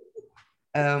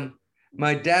know,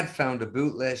 my dad found a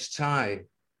bootlace tie,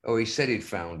 or he said he'd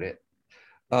found it,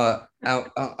 out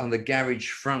on the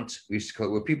garage front, we used to call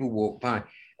it, where people walk by.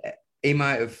 He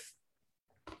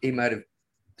might have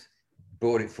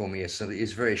bought it for me or something.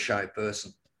 He's a very shy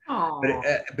person.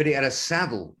 But he had a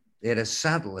saddle. He had a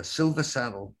silver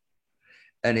saddle,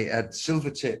 and it had silver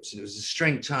tips, and it was a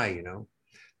string tie, you know.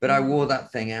 But I wore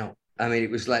that thing out. I mean, it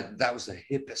was like, that was the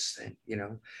hippest thing, you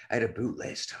know. I had a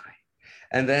bootlace tie.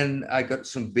 And then I got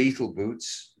some Beatle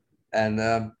boots, and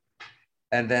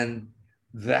then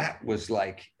that was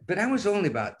like, but I was only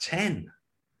about 10.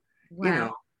 Wow. You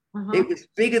know, it was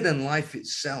bigger than life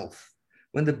itself.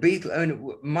 When the Beatles, I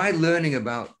mean, my learning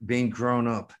about being grown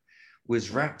up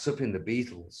was wrapped up in the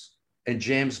Beatles and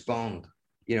James Bond,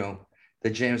 you know, the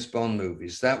James Bond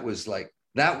movies. That was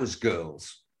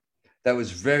girls. That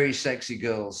was very sexy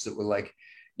girls that were like,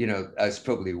 you know, I was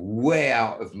probably way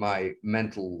out of my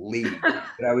mental league.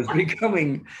 But I was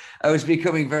becoming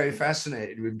very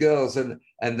fascinated with girls. And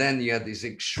then you had these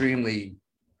extremely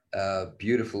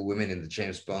beautiful women in the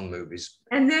James Bond movies.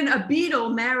 And then a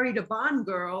Beatle married a Bond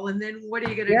girl. And then what are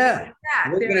you going to do with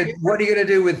that? What are you going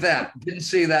to do with that? Didn't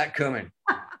see that coming.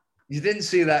 You didn't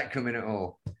see that coming at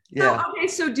all. Yeah. So, okay.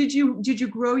 So did you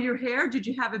grow your hair? Did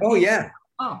you have a Beatle? Oh, yeah.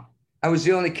 Oh. I was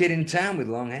the only kid in town with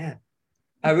long hair.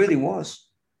 I really was.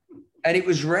 And it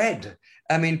was red.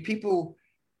 I mean, people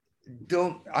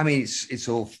don't, I mean, it's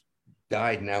all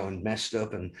dyed now and messed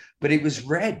up, but it was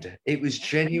red. It was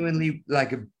genuinely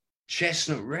like a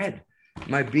chestnut red.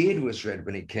 My beard was red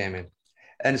when it came in.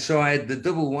 And so I had the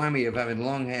double whammy of having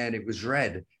long hair and it was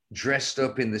red, dressed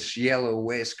up in this yellow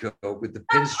waistcoat with the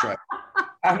pinstripe.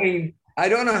 I mean, I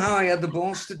don't know how I had the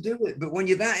balls to do it, but when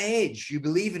you're that age, you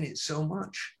believe in it so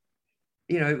much.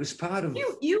 You know, it was part of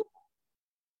you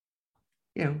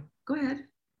know. Go ahead.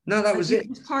 No, that was it. It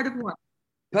was part of what?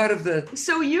 part of the.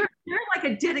 So you're like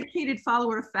a dedicated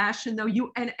follower of fashion, though.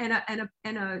 You and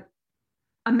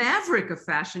a maverick of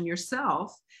fashion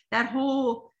yourself. That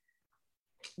whole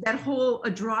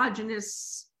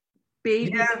androgynous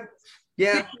baby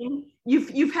Yeah. thing.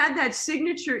 You've had that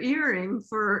signature earring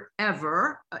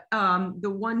forever. The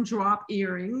one drop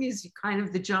earring is kind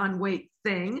of the John Waite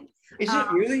thing. Is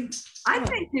it really? I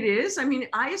think it is. I mean,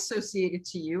 I associate it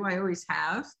to you. I always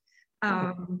have.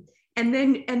 And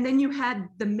then you had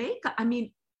the makeup. I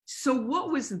mean, so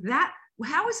what was that?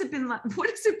 How has it been like? What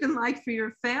has it been like for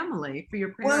your family, for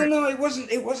your parents? Well, no, it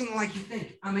wasn't. It wasn't like you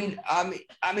think.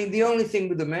 The only thing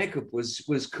with the makeup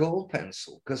was kohl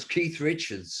pencil, because Keith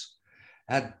Richards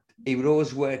he would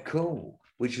always wear kohl,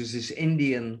 which was this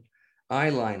Indian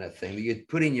eyeliner thing that you'd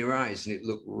put in your eyes and it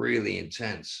looked really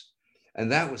intense,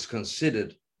 and that was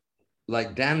considered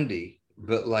like dandy,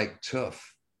 but like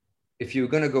tough. If you were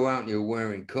going to go out and you were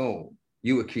wearing kohl,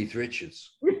 you were Keith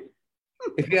Richards.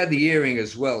 If you had the earring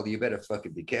as well, you better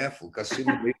fucking be careful, because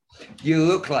you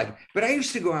look like. But I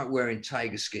used to go out wearing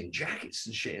tiger skin jackets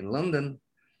and shit in London.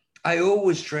 I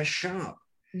always dressed sharp,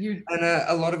 and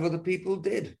a lot of other people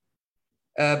did.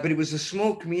 But it was a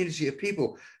small community of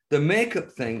people. The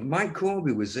makeup thing, Mike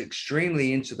Corby was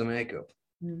extremely into the makeup.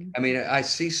 I mean, I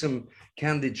see some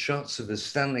candid shots of us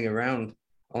standing around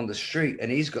on the street,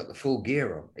 and he's got the full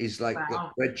gear on. He's like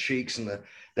got red cheeks and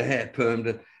the hair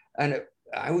permed, and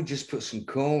I would just put some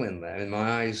kohl in there in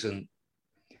my eyes, and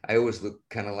I always looked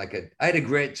kind of like I had a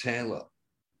great tailor.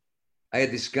 I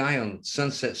had this guy on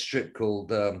Sunset Strip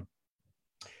called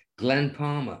Glenn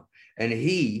Palmer, and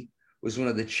he was one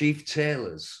of the chief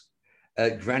tailors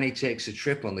at Granny Takes a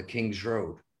Trip on the King's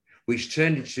Road, which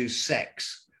turned into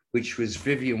Sex, which was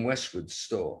Vivienne Westwood's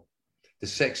store, the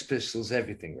Sex Pistols,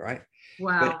 everything, right?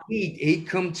 Wow. But he'd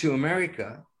come to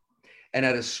America and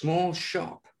had a small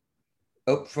shop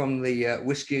up from the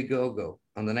Whiskey A Go-Go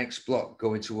on the next block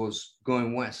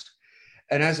going west.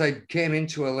 And as I came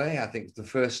into LA, I think the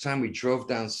first time we drove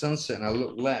down Sunset, and I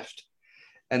looked left,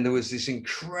 and there was this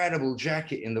incredible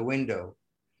jacket in the window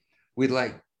with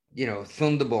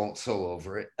thunderbolts all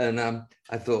over it. And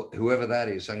I thought, whoever that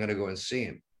is, I'm going to go and see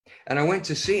him. And I went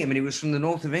to see him, and he was from the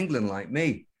north of England like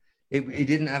me. He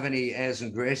didn't have any airs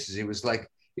and graces. He was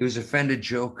a friend of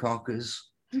Joe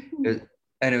Cocker's. And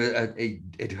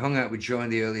it hung out with Joe in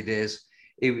the early days.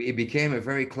 He became a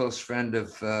very close friend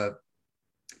of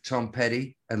Tom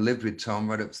Petty, and lived with Tom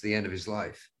right up to the end of his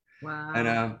life. Wow.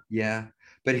 And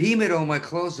but he made all my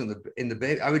clothes in the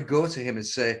baby. I would go to him and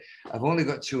say, I've only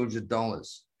got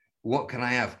 $200. What can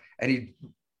I have? And he'd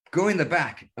go in the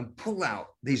back and pull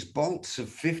out these bolts of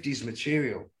 50s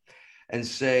material and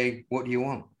say, what do you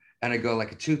want? And I go,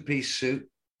 like a two-piece suit,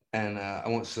 and I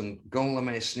want some gold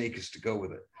lame sneakers to go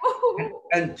with it.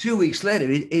 And 2 weeks later,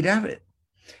 he'd have it.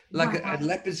 Like a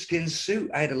leopard skin suit.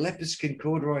 I had a leopard skin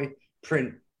corduroy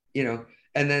print, and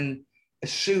then a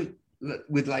suit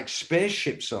with like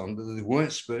spaceships on, but they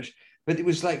weren't spaceships, but it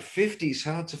was like 50s,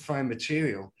 hard to find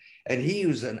material. And he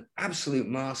was an absolute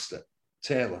master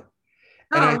tailor.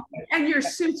 And your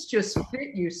suits just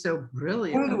fit you so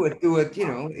brilliantly.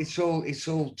 Well, it's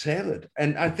all tailored.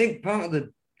 And I think part of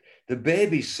the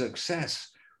baby's success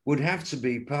would have to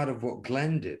be part of what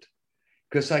Glenn did,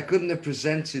 because I couldn't have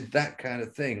presented that kind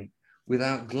of thing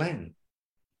without Glenn.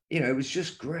 It was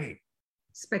just great.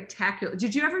 Spectacular.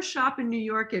 Did you ever shop in New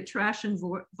York at Trash and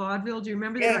Vaudeville? Do you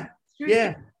remember that?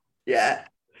 Yeah.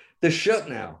 They're shut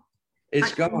now.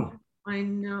 It's gone. I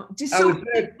know.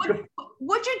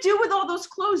 What'd you do with all those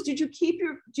clothes? Do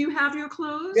you have your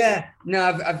clothes? Yeah, no,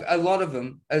 I've a lot of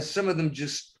them. Some of them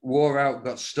just wore out,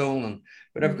 got stolen,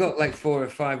 but I've got like 4 or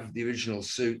 5 of the original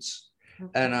suits.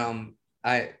 And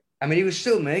I mean, he was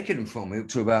still making them for me up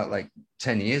to about like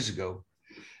 10 years ago.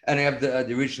 And I have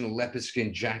the original leopard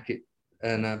skin jacket,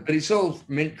 and but it's all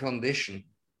mint condition.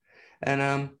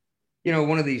 And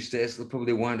one of these days they'll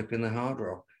probably wind up in the Hard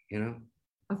Rock.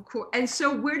 Of course. And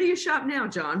so, where do you shop now,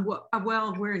 John? Well,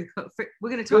 we're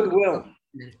going to talk Goodwill.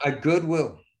 At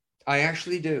Goodwill, I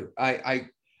actually do. I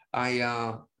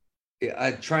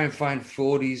try and find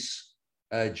 40s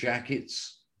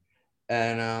jackets,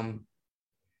 and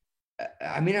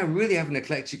I mean, I really have an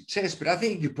eclectic taste, but I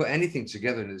think you put anything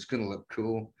together and it's going to look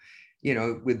cool,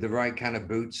 with the right kind of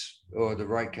boots or the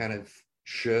right kind of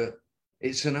shirt.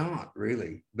 It's an art,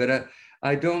 really. But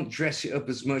I don't dress it up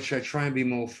as much. I try and be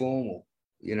more formal.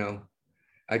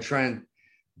 I try and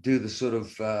do the sort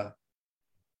of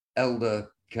elder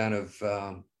kind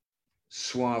of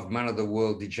suave man of the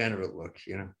world degenerate look,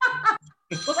 Well,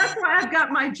 that's why I've got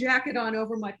my jacket on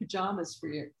over my pajamas for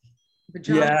you.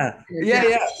 Yeah.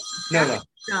 No.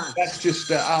 That's just.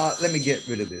 Let me get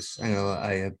rid of this. Hang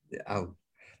on.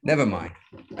 Never mind.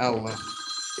 I'll.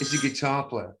 It's a guitar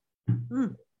player. Hmm.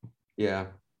 Yeah.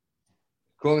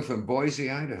 Calling from Boise,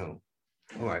 Idaho.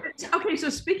 All right. Okay, so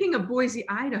speaking of Boise,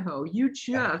 Idaho, you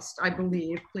just, I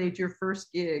believe, played your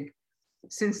first gig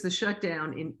since the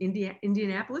shutdown in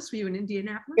Indianapolis. Were you in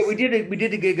Indianapolis? Yeah, we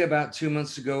did a gig about 2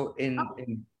 months ago in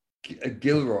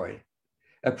Gilroy,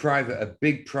 a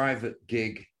big private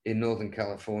gig in Northern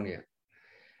California,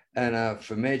 and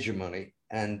for major money.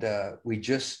 And we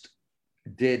just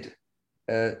did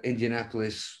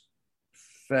Indianapolis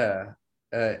Fair,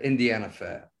 Indiana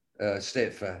Fair,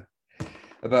 State Fair,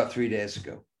 about 3 days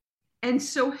ago. And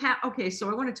so, okay, so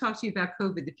I want to talk to you about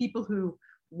COVID. The people who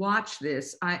watch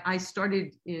this, I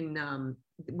started in,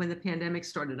 when the pandemic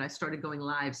started, I started going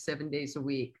live 7 days a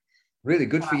week. Really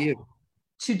good for you.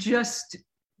 To just,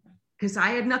 because I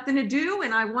had nothing to do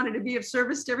and I wanted to be of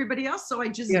service to everybody else. So I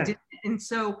just did it. And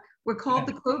so we're called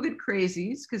the COVID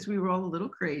crazies because we were all a little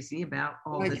crazy about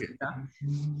all this stuff.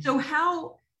 So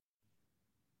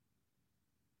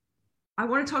I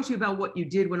want to talk to you about what you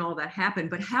did when all that happened,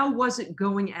 but how was it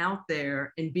going out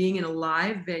there and being in a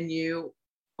live venue,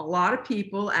 a lot of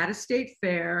people at a state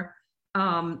fair?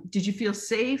 Did you feel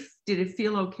safe? Did it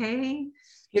feel okay?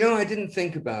 You know, I didn't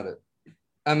think about it.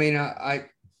 I mean,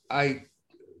 I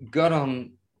got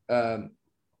on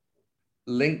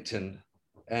LinkedIn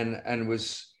and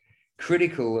was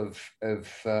critical of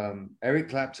Eric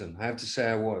Clapton. I have to say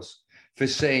I was, for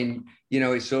saying, you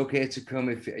know, it's okay to come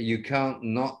if you can't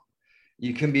not,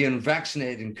 you can be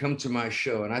unvaccinated and come to my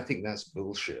show. And I think that's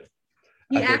bullshit.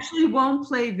 He actually won't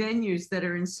play venues that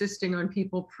are insisting on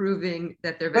people proving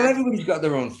that they're vaccinated. Well, everybody's vaccinated. got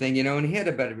their own thing, you know, and he had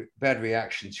a bad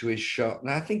reaction to his shot. And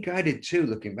I think I did too,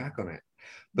 looking back on it.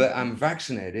 But I'm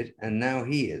vaccinated and now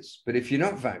he is. But if you're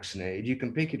not vaccinated, you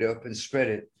can pick it up and spread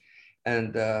it.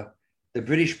 And the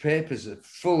British papers are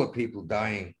full of people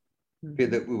dying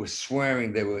that we were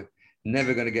swearing they were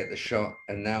never going to get the shot.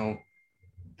 And now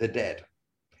they're dead.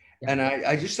 Yeah. And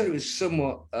I just thought it was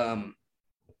somewhat,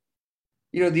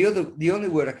 you know, the only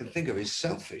word I can think of is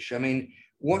selfish. I mean,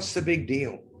 what's the big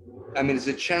deal? I mean, there's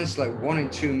a chance like 1 in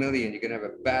 2 million you're going to have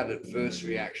a bad adverse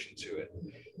reaction to it.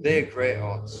 They're great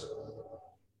odds.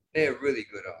 They're really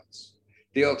good odds.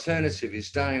 The alternative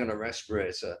is dying on a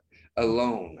respirator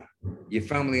alone. Your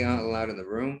family aren't allowed in the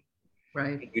room.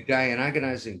 Right. You die an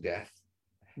agonizing death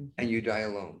and you die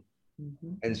alone.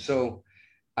 And so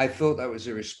I thought that was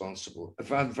irresponsible.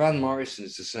 Van Morrison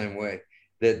is the same way.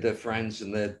 They're friends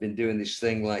and they've been doing this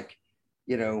thing like,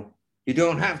 you know, you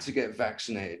don't have to get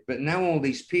vaccinated. But now all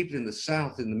these people in the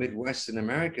South, in the Midwest in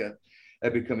America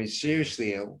are becoming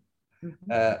seriously ill.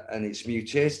 And it's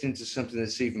mutated into something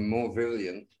that's even more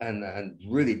virulent and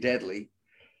really deadly.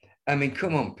 I mean,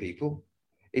 come on, people.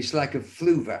 It's like a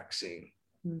flu vaccine.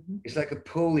 It's like a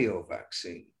polio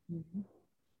vaccine.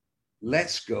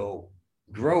 Let's go,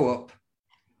 grow up,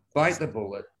 bite the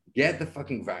bullet, get the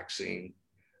fucking vaccine,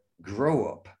 grow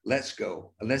up, let's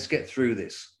go, and let's get through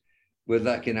this. We're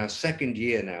like in our second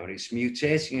year now, and it's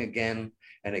mutating again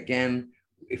and again.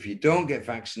 If you don't get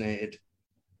vaccinated,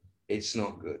 it's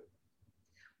not good.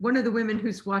 One of the women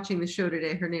who's watching the show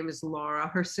today, her name is Laura.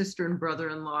 Her sister and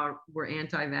brother-in-law were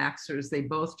anti-vaxxers. They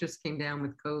both just came down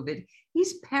with COVID.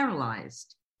 He's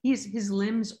paralyzed. His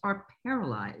limbs are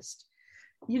paralyzed.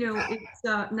 You know, it's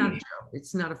not a joke.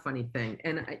 It's not a funny thing.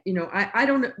 And, you know, I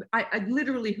don't know. I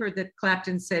literally heard that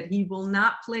Clapton said he will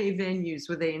not play venues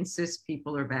where they insist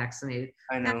people are vaccinated.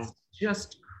 I know. That's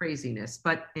just craziness.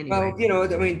 But anyway. Well, you know,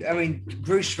 I mean,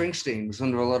 Bruce Springsteen was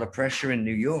under a lot of pressure in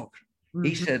New York.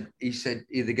 He said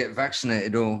either get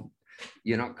vaccinated or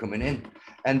you're not coming in.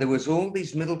 And there was all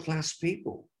these middle-class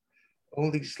people,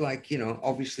 all these, like, you know,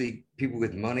 obviously people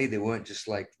with money. They weren't just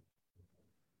like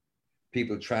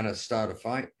people trying to start a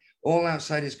fight, all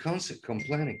outside his concert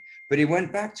complaining. But he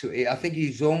went back to it. I think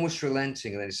he's almost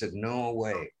relenting. And then he said, no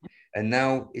way. And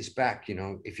now it's back, you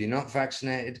know, if you're not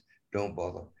vaccinated, don't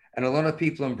bother. And a lot of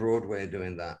people on Broadway are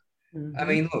doing that. I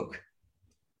mean, look,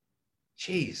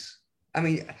 geez. I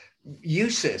mean, you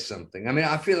say something. I mean,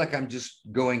 I feel like I'm just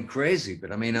going crazy,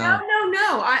 but I mean, no.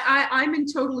 I'm in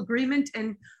total agreement,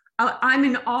 and I'm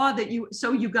in awe that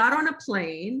you got on a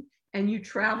plane and you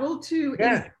traveled to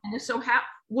Indiana. So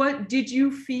what did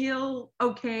you feel?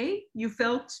 Okay, you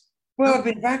felt. Well, I've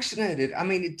been vaccinated. I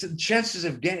mean, the chances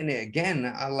of getting it again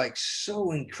are like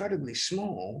so incredibly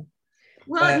small.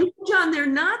 Well, John, they're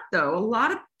not though. A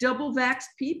lot of double vaxxed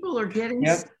people are getting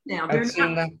sick now.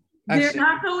 They're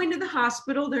not going to the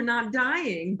hospital. They're not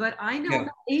dying. But I know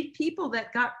 8 people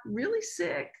that got really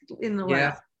sick in the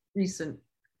last recent.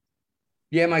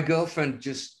 Yeah, my girlfriend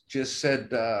just said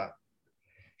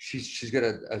she's got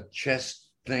a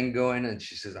chest thing going, and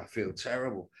she says, I feel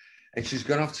terrible. and she's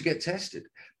gone off to get tested.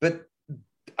 But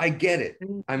I get it.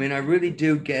 I mean, I really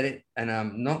do get it. And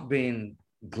I'm not being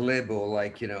glib or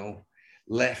like,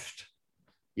 left,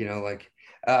 like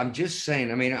I'm just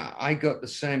saying, I mean, I got the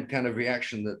same kind of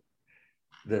reaction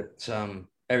that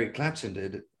Eric Clapton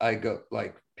did. I got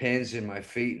like pains in my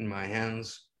feet and my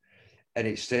hands, and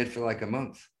it stayed for like a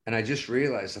month. And I just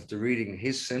realized after reading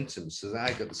his symptoms that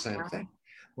I got the same thing.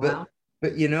 Wow.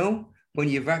 But when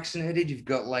you're vaccinated, you've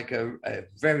got like a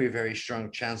very, very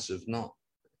strong chance of not,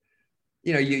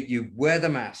 you wear the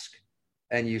mask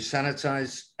and you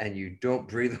sanitize and you don't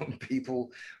breathe on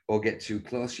people or get too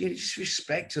close. You just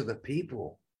respect other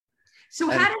people. So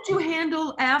how did you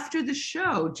handle after the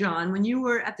show, John, when you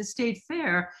were at the state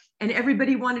fair and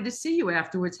everybody wanted to see you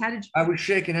afterwards? How did you? I was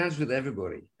shaking hands with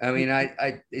everybody. I mean,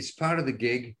 it's part of the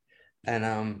gig. And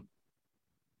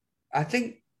I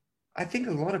think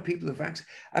a lot of people are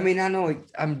vaccinated. I mean, I know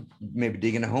I'm maybe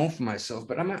digging a hole for myself,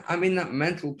 but I'm in that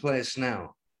mental place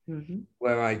now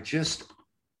where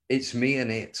it's me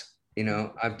and it.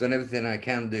 I've done everything I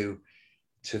can do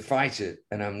to fight it,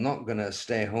 and I'm not going to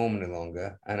stay home any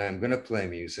longer, and I'm going to play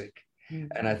music.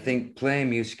 And I think playing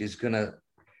music is going to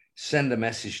send a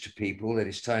message to people that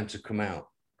it's time to come out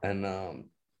and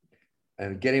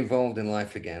get involved in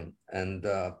life again, and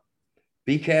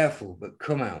be careful, but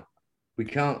come out.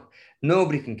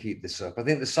 Nobody can keep this up. I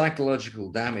think the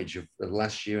psychological damage of the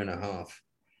last year and a half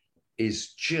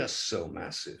is just so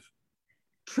massive.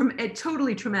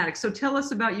 Totally traumatic. So tell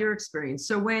us about your experience.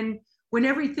 So when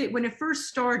it first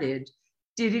started,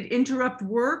 did it interrupt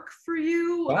work for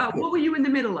you? What were you in the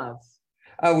middle of?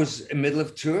 I was in the middle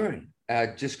of touring.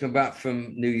 I'd just come back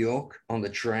from New York on the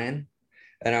train,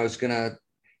 and I was going to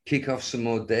kick off some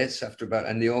more dates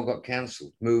and they all got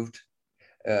canceled, moved.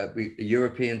 The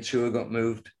European tour got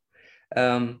moved.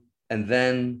 And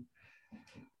then,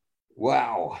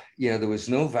 wow, there was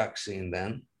no vaccine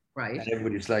then. Right. And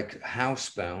everybody's like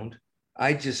housebound.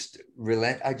 I just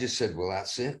said, well,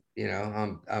 that's it.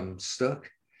 I'm stuck.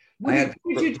 What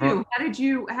did you do?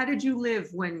 How did you live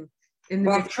when in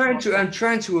the I'm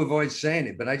trying to avoid saying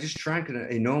it, but I just drank an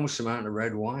enormous amount of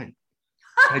red wine.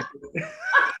 I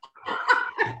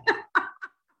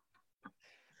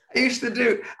used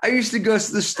to go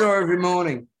to the store every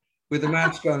morning with a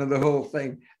mask on and the whole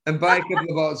thing and buy a couple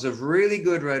of bottles of really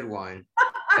good red wine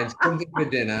and something for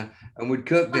dinner, and we'd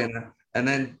cook dinner and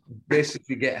then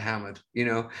basically get hammered,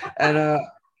 and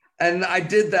I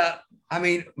did that. I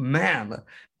mean, man,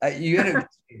 you end up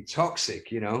being toxic,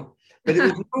 but it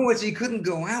was always, you couldn't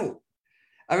go out.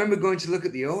 I remember going to look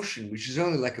at the ocean, which is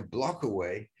only like a block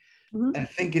away, and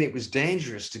thinking it was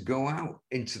dangerous to go out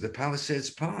into the Palisades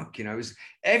Park.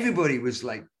 Everybody was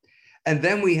like, and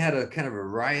then we had a kind of a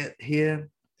riot here.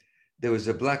 There was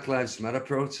a Black Lives Matter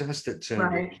protest that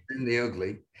turned extremely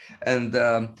ugly, and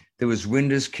there was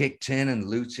windows kicked in and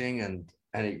looting, and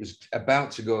it was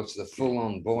about to go to the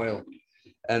full-on boil,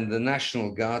 and the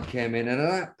National Guard came in, and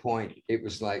at that point, it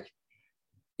was like,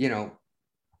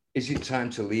 is it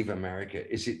time to leave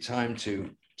America? Is it time to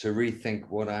rethink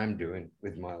what I'm doing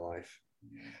with my life?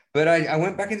 But I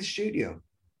went back in the studio.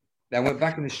 That's what I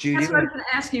was going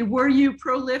to ask you. Were you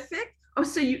prolific? Oh,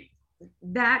 so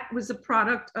that was a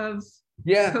product of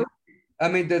COVID? I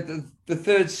mean, the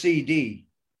third CD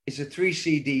is a 3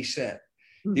 CD set.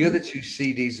 The other 2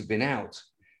 CDs have been out,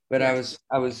 but I was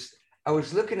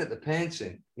looking at the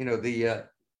painting.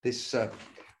 This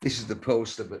is the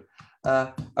poster, but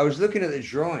I was looking at the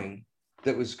drawing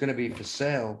that was going to be for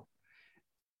sale,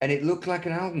 and it looked like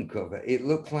an album cover. It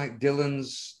looked like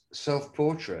Dylan's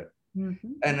self-portrait.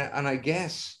 And I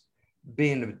guess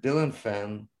being a Dylan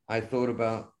fan, I thought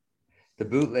about the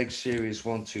Bootleg Series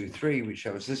 1, 2, 3, which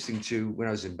I was listening to when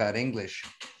I was in bad English.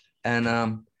 And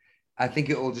I think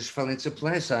it all just fell into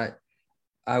place.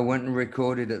 I went and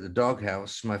recorded at the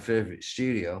Doghouse, my favorite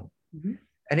studio,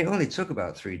 and it only took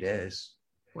about 3 days.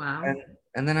 Wow.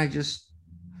 And then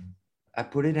I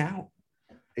put it out.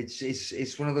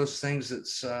 It's one of those things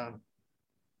that's,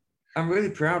 I'm really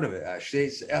proud of it,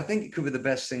 actually. I think it could be the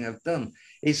best thing I've done.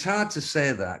 It's hard to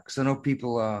say that because I know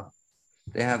people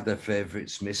they have their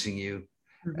favorites, Missing You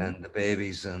and The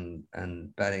Babies and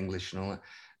Bad English and all that.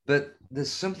 But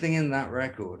there's something in that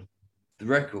record, the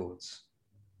records,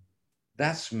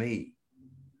 that's me.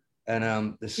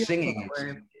 And the singing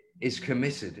is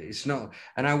committed. It's not,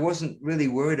 and I wasn't really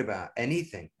worried about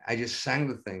anything. I just sang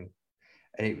the thing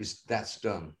and that's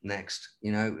done. Next,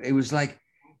 it was like,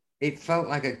 it felt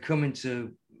like I'd come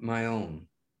into my own.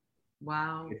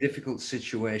 Wow. A difficult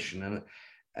situation.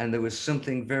 And there was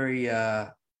something very,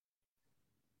 I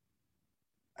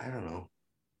don't know.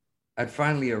 I'd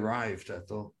finally arrived, I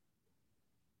thought.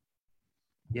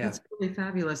 Yeah. That's really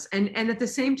fabulous. And at the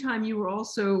same time, you were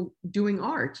also doing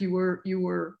art. You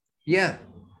were. Yeah.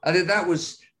 I think that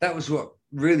was what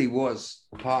really was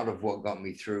part of what got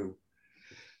me through.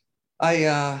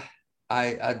 I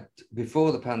I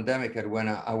before the pandemic, I went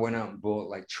out and bought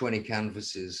like 20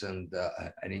 canvases and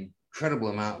an incredible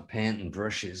amount of paint and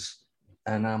brushes.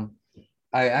 And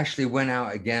I actually went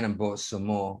out again and bought some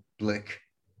more Blick,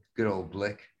 good old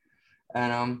Blick.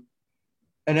 And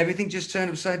everything just turned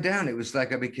upside down. It was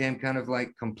like I became kind of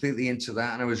like completely into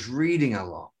that. And I was reading a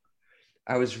lot.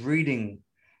 I was reading,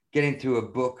 getting through a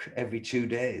book every 2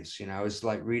 days. You know, I was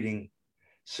like reading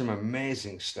some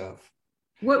amazing stuff.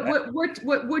 What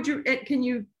would you, can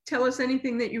you tell us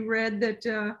anything that you read that,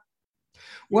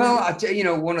 Well, you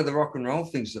know, one of the rock and roll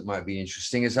things that might be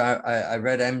interesting is I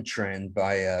read M Train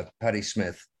by Patti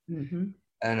Smith, Mhm.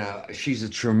 and she's a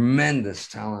tremendous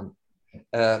talent.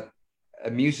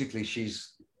 Musically,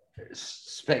 she's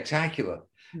spectacular.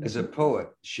 As a poet,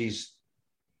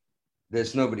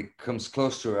 there's nobody comes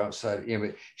close to her outside. You know,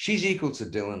 but she's equal to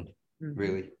Dylan,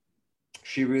 really.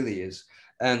 She really is.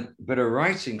 But her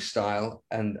writing style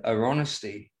and her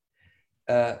honesty,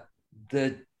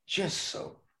 they're just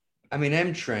so. I mean,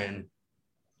 M Train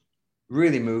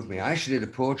really moved me. I actually did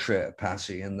a portrait of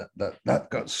Patti, and that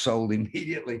got sold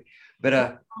immediately.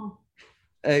 But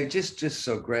just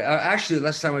so great. Actually,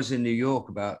 last time I was in New York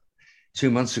about 2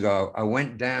 months ago, I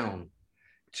went down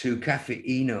to Cafe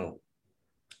Eno,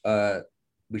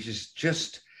 which is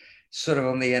just sort of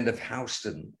on the end of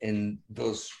Houston in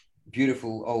those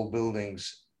beautiful old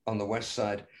buildings on the west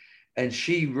side. And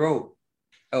she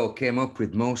came up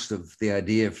with most of the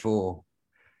idea for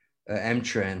M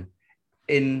Train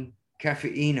in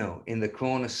Cafe Eno in the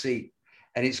corner seat.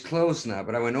 And it's closed now,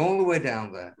 but I went all the way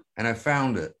down there and I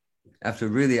found it after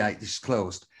really it's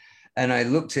closed. And I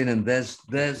looked in, and there's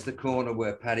the corner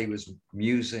where Patti was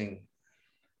musing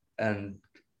and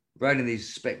writing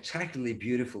these spectacularly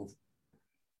beautiful.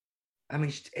 I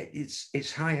mean,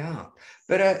 it's high art.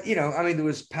 But you know, I mean, there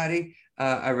was Patti.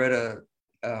 I read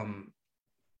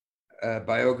a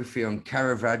biography on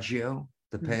Caravaggio,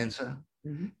 the painter.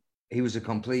 Mm-hmm. He was a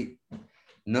complete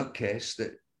nutcase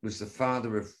that was the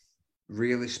father of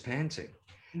realist painting.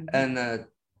 Mm-hmm. And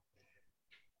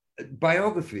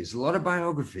biographies, a lot of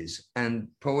biographies and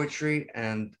poetry,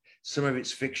 and some of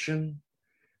it's fiction.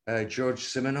 George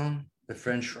Simenon, the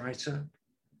French writer.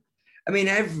 I mean,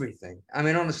 everything. I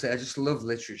mean, honestly, I just love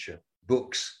literature,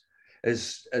 books,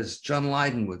 as John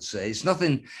Lydon would say. It's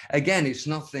nothing, again, it's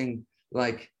nothing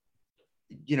like,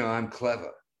 you know, I'm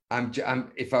clever.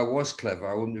 If I was clever,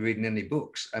 I wouldn't be reading any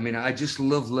books. I mean, I just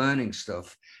love learning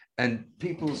stuff and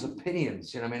people's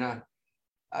opinions. You know, I mean,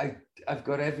 I've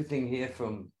got everything here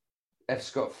from F.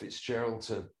 Scott Fitzgerald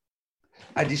to,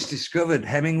 I just discovered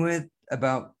Hemingway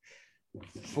about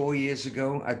 4 years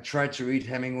ago. I tried to read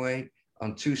Hemingway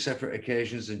on 2 separate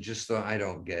occasions and just thought, I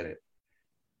don't get it.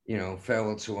 You know,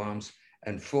 Farewell to Arms.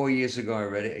 And 4 years ago, I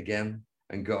read it again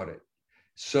and got it.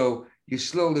 So you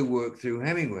slowly work through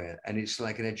Hemingway, and it's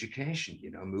like an education,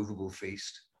 you know, Movable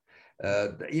Feast.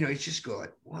 You know, it's just go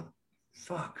like, what?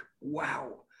 Fuck,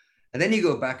 wow. And then you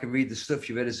go back and read the stuff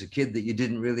you read as a kid that you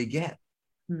didn't really get.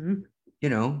 Mm-hmm. You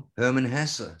know, Hermann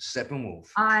Hesse, Steppenwolf.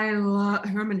 I love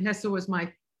Hermann Hesse. Was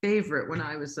my favorite when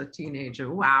I was a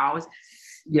teenager. Wow.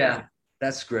 Yeah,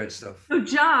 that's great stuff. So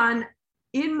John,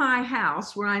 in my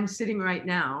house where I'm sitting right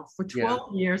now, for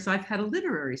 12 years, I've had a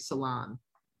literary salon.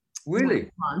 Really?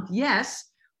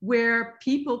 Yes, where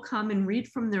people come and read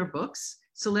from their books,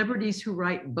 celebrities who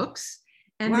write books,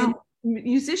 and then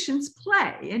musicians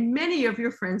play. And many of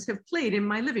your friends have played in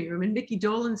my living room. And Mickey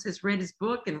Dolenz has read his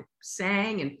book and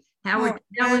sang, and Howard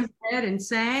Allen read and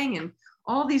sang, and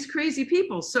all these crazy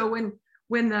people. So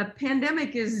when the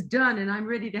pandemic is done and I'm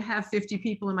ready to have 50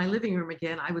 people in my living room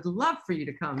again, I would love for you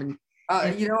to come.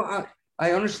 And you know,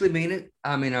 I honestly mean it.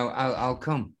 I mean, I'll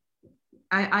come.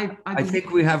 I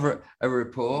think we have a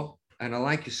rapport, and I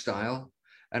like your style,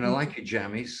 and I like your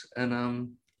jammies,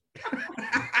 and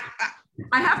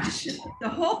I have to show the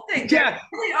whole thing. Yeah,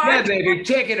 yeah, baby,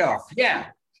 take it off. Yeah,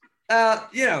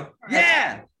 you know,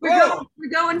 yeah. We're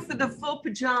going for the full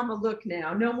pajama look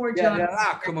now. No more John.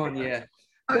 Yeah, come on, yeah.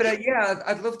 But yeah,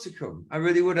 I'd love to come. I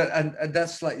really would, and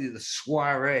that's like the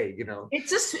soiree, you know. It's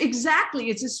just exactly.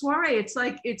 It's a soiree. It's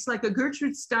like a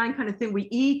Gertrude Stein kind of thing. We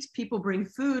eat. People bring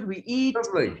food. We eat.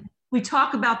 Lovely. We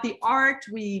talk about the art.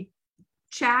 We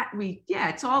chat.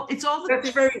 It's all. That's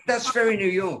very New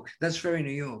York. That's very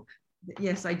New York.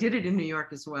 Yes, I did it in New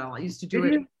York as well. I used to do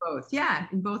it in both. Yeah,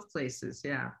 in both places.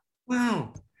 Yeah.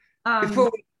 Wow.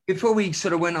 Before we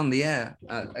sort of went on the air,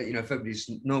 you know, if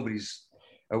nobody's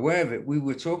aware of it, we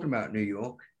were talking about New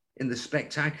York, in the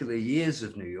spectacular years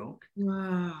of New York.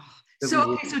 Wow. that we So,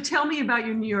 were- okay, so tell me about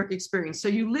your New York experience. So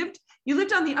you lived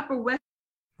on the Upper West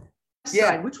Yeah.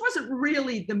 Side, which wasn't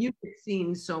really the music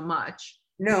scene so much.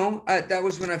 No, that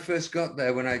was when I first got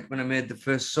there, when I made the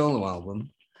first solo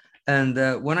album.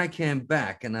 And when I came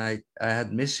back and I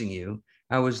had Missing You,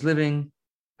 I was living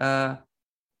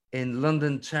in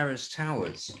London Terrace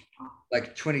Towers,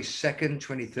 like 22nd,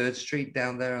 23rd Street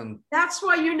down there. On That's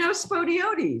why you know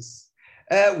Spodiotes.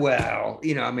 well,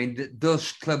 you know, I mean,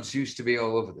 those clubs used to be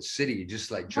all over the city. You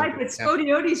just like Right, jumping but down.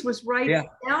 Spodiotes was right Yeah.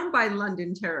 down by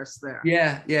London Terrace there.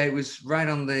 Yeah, it was right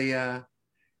on the.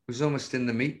 It was almost in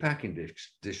the meatpacking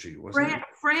district, wasn't it?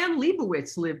 Fran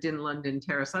Lebowitz lived in London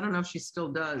Terrace. I don't know if she still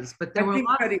does, but there I were a think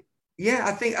lot. yeah,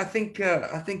 I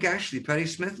think actually Patti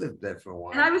Smith lived there for a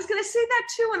while. And I was going to say that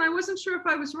too, and I wasn't sure if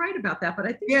I was right about that, but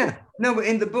I think Yeah, no, but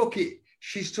in the book,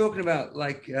 she's talking about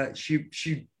like she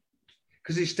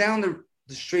because it's down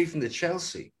the street from the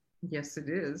Chelsea. yes, it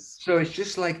is. So it's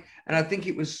just like, and I think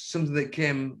it was something that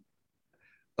came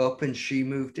up and she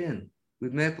moved in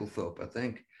with Maplethorpe, I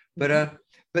think.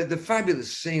 But the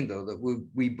fabulous scene though that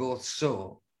we both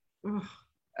saw. Ugh.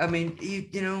 I mean,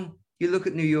 you know, you look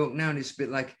at New York now and it's a bit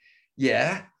like,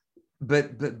 yeah,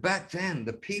 but back then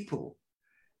the people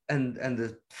and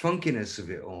the funkiness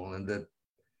of it all and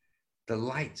the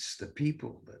lights, the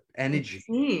people, the energy.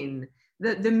 Scene.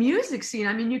 The music scene.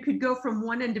 I mean, you could go from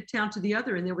one end of town to the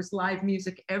other, and there was live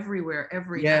music everywhere,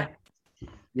 every night.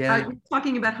 Yeah. You're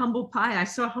talking about Humble Pie. I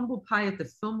saw Humble Pie at the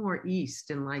Fillmore East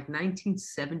in like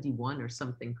 1971 or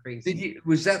something crazy.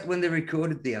 Was that when they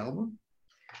recorded the album?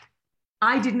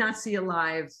 I did not see a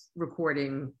live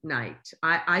recording night.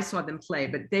 I saw them play,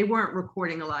 but they weren't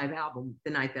recording a live album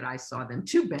the night that I saw them.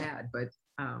 Too bad, but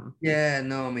yeah,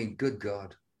 no, I mean, good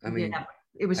God. I mean, yeah,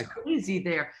 it was crazy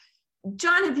there.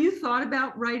 John, have you thought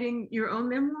about writing your own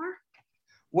memoir?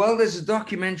 Well, there's a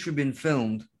documentary been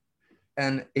filmed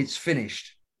and it's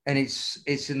finished. And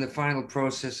it's in the final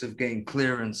process of getting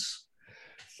clearance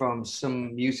from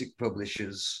some music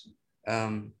publishers.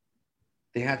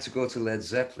 They had to go to Led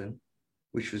Zeppelin,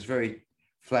 which was very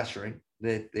flattering.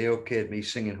 They okayed me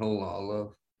singing Whole Lot of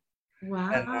Love.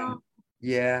 Wow. And,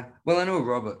 yeah. Well, I know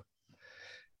Robert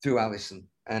through Alison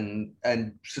and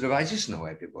sort of I just know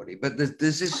everybody. But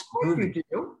there's this movie. You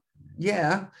do.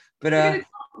 Yeah. But We're going to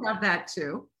talk about that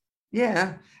too.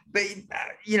 Yeah, but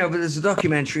you know, but there's a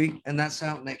documentary, and that's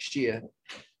out next year,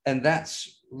 and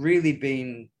that's really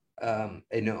been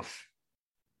enough.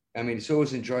 I mean, it's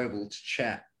always enjoyable to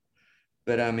chat,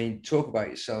 but I mean, talk about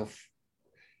yourself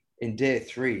in day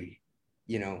 3.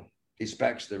 You know, it's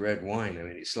back to the red wine. I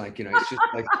mean, it's like, you know, it's just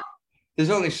like there's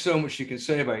only so much you can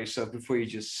say about yourself before you're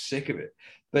just sick of it.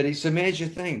 But it's a major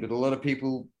thing. But a lot of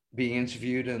people being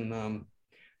interviewed and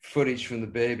footage from the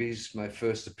babies, my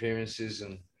first appearances,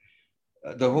 and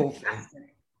the whole thing. Fantastic.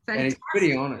 And it's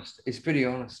pretty honest. It's pretty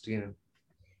honest, you know.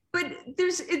 But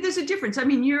there's a difference. I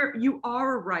mean, you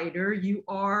are a writer, you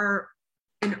are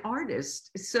an artist.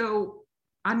 So,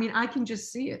 I mean, I can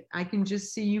just see it. I can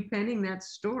just see you penning that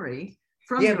story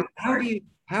from Yeah, your but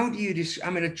how do you I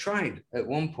mean, I tried at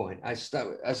one point. I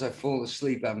start as I fall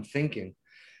asleep, I'm thinking.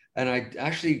 And I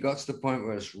actually got to the point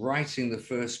where I was writing the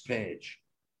first page.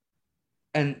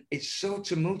 And it's so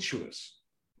tumultuous.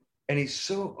 And he's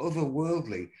so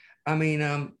otherworldly. I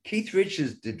mean, Keith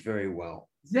Richards did very well.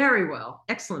 Very well.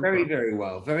 Excellent. Very, book. very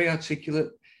well. Very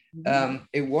articulate.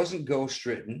 It wasn't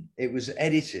ghostwritten. It was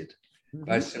edited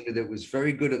by somebody that was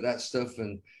very good at that stuff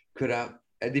and could out.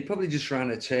 They probably just ran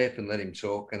a tape and let him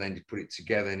talk and then put it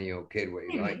together and he okayed what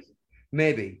he liked.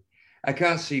 Maybe. I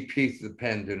can't see Keith the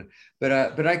pen doing it,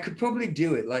 but I could probably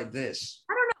do it like this.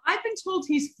 I don't know. I've been told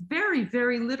he's very,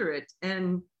 very literate,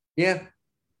 and yeah.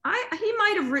 He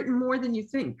might have written more than you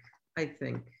think, I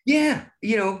think. Yeah,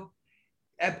 you know,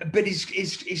 but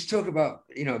he's talking about,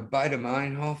 you know, Baader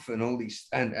Meinhof and all these,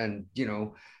 and you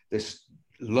know, this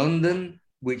London,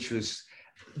 which was,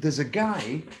 there's a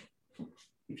guy,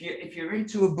 if you're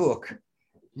into a book,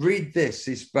 read this.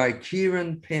 It's by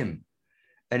Kieran Pym,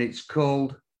 and it's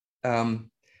called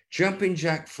Jumping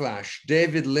Jack Flash,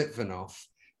 David Litvinoff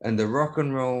and the Rock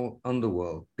and Roll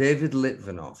Underworld. David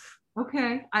Litvinoff.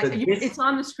 Okay, it's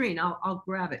on the screen. I'll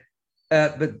grab it.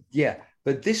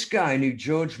 But this guy knew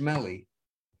George Melly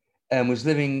and was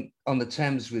living on the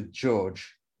Thames with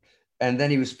George. And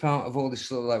then he was part of all this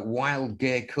sort of like wild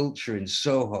gay culture in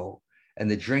Soho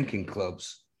and the drinking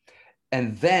clubs.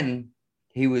 And then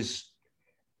he was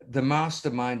the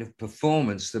mastermind of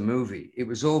Performance, the movie. It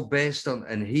was all based on,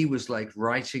 and he was like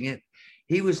writing it.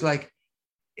 He was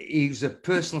a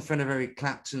personal friend of Eric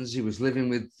Clapton's. He was living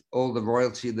with all the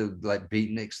royalty, the like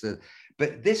beatniks.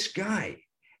 But this guy,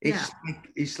 Yeah.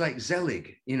 It's like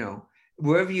Zelig, you know,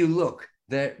 wherever you look,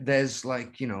 there's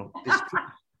like, you know, this,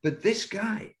 but this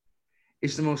guy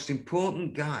is the most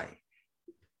important guy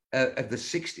of the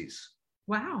 60s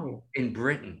Wow. in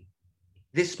Britain.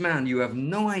 This man, you have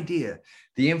no idea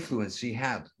the influence he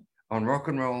had on rock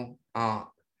and roll art.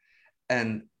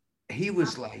 And he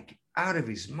was like out of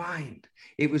his mind.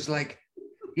 It was like,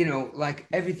 you know, like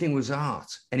everything was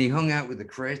art. And he hung out with the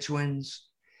Cray twins.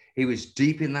 He was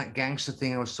deep in that gangster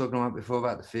thing I was talking about before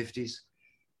about the 50s.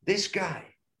 This guy,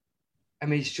 I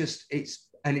mean,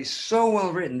 it's so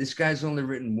well written. This guy's only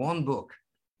written one book.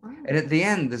 Wow. And at the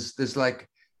end, there's like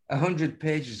 100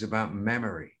 pages about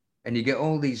memory. And you get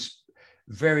all these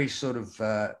very sort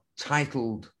of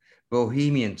titled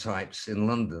bohemian types in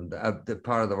London that are they're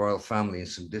part of the royal family in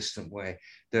some distant way.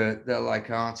 They're like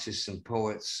artists and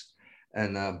poets,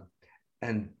 and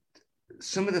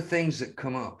some of the things that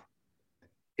come up,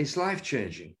 it's life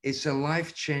changing. It's a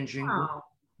life changing. Wow.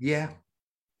 Yeah,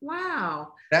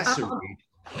 Wow. that's a read.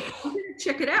 I'm gonna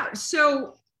check it out.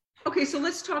 So, okay, so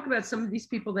let's talk about some of these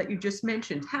people that you just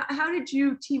mentioned. How did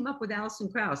you team up with Alison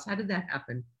Krauss? How did that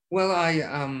happen? Well,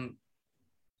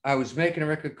 I was making a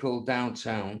record called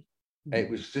Downtown.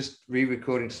 It was just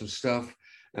re-recording some stuff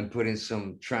and putting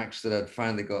some tracks that I'd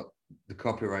finally got the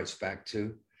copyrights back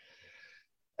to.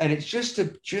 And it's just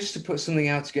to put something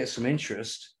out to get some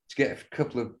interest, to get a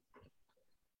couple of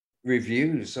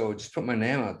reviews, or just put my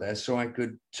name out there so I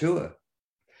could tour.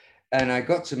 And I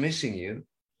got to Missing You,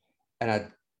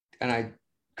 and I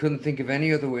couldn't think of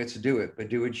any other way to do it but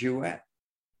do a duet.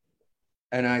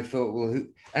 And I thought, well,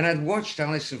 and I'd watched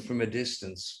Alison from a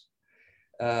distance,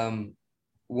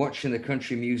 watching the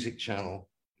country music channel.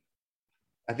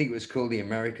 I think it was called the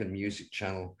American Music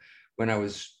Channel, when I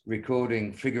was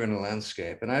recording Figure in a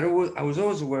Landscape. And I was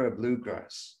always aware of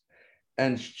bluegrass.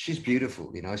 And she's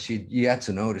beautiful, you know, you had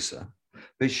to notice her,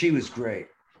 but she was great.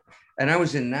 And I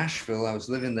was in Nashville, I was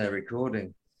living there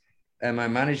recording, and my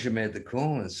manager made the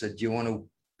call and said, do you want to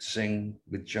sing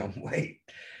with John Waite?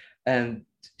 And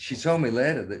she told me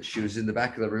later that she was in the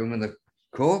back of the room when the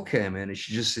call came in, and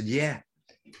she just said, yeah.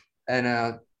 And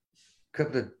a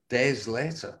couple of days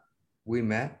later, we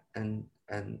met and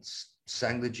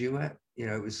sang the duet. You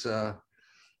know, it was,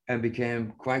 and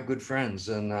became quite good friends.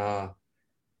 And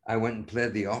I went and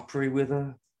played the Opry with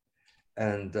her,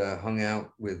 and hung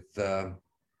out with,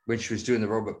 when she was doing the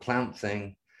Robert Plant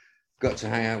thing, got to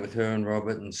hang out with her and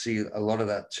Robert and see a lot of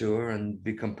that tour and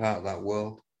become part of that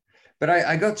world. But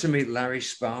I got to meet Larry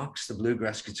Sparks, the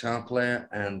bluegrass guitar player,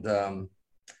 and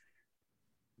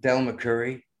Del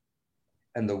McCoury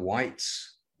and the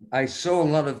Whites. I saw a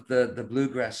lot of the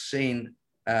bluegrass scene.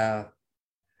 It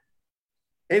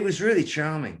was really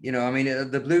charming. You know, I mean,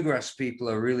 the bluegrass people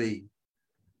are really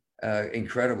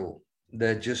incredible.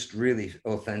 They're just really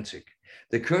authentic.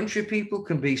 The country people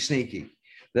can be sneaky.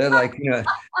 They're like, you know,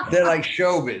 they're like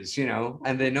showbiz, you know,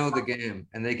 and they know the game,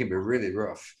 and they can be really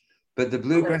rough. But the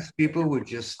bluegrass people were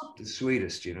just the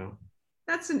sweetest, you know.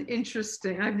 That's an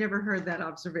interesting, I've never heard that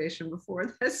observation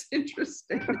before. That's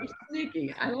interesting.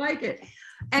 Sneaky. I like it.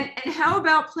 And how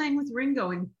about playing with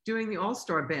Ringo and doing the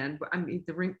All-Star Band? I mean,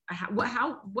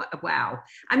 wow.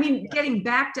 I mean, getting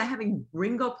back to having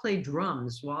Ringo play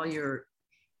drums while you're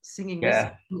singing.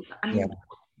 Yeah. I mean, yeah.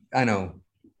 I know.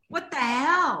 What the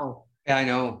hell? Yeah, I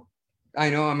know. I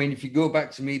know. I mean, if you go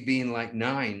back to me being like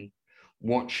 9,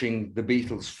 watching the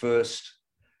Beatles' first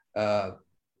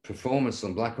performance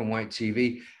on black and white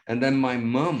TV, and then my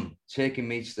mum taking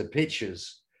me to the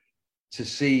pictures to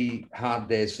see Hard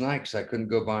Day's Night because I couldn't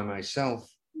go by myself,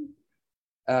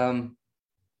 and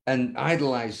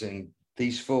idolizing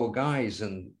these 4 guys,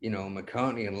 and you know,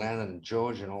 McCartney and Lennon and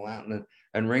George and all that,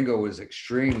 and Ringo was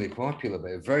extremely popular,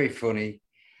 but very funny.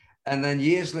 And then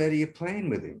years later, you're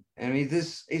playing with him. I mean,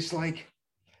 it's like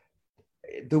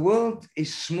the world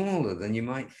is smaller than you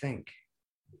might think.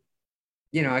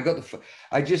 You know, I got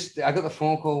the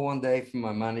phone call one day from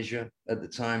my manager at the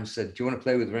time, said, do you want to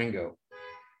play with Ringo?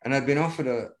 And I'd been offered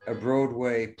a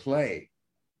Broadway play.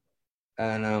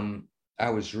 And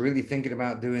I was really thinking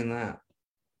about doing that.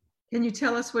 Can you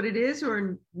tell us what it is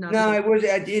or not? No, it was,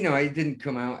 you know, it didn't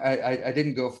come out. I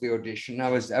didn't go for the audition. I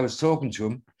was talking to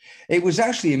him. It was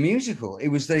actually a musical. It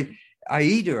was the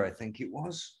Aida, I think it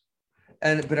was.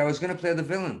 But I was going to play the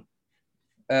villain,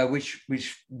 which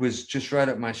was just right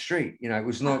up my street. You know, it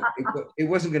was not, it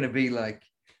wasn't going to be like,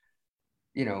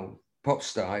 you know, pop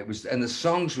star. It was, and the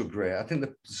songs were great. I think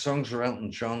the songs were Elton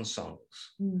John songs,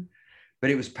 but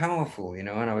it was powerful, you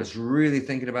know, and I was really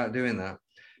thinking about doing that.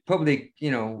 Probably,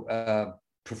 you know,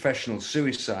 professional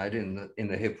suicide in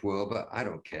the hip world, but I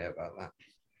don't care about that.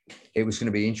 It was going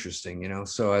to be interesting, you know,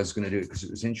 so I was going to do it because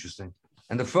it was interesting.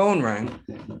 And the phone rang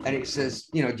and it says,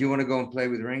 you know, do you want to go and play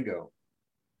with Ringo?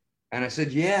 And I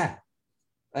said, yeah.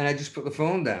 And I just put the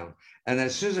phone down. And then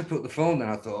as soon as I put the phone down,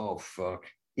 I thought, oh, fuck.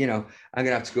 You know, I'm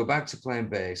going to have to go back to playing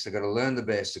bass. I got to learn the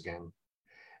bass again.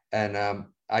 And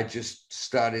I just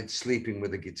started sleeping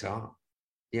with a guitar,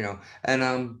 you know.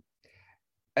 And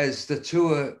as the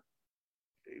tour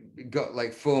got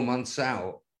like 4 months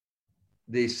out,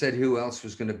 they said who else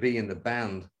was going to be in the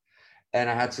band. And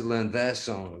I had to learn their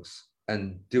songs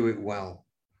and do it well.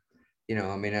 You know,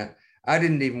 I mean, I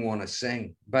didn't even want to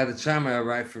sing. By the time I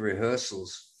arrived for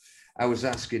rehearsals, I was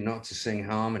asking not to sing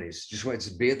harmonies. Just wanted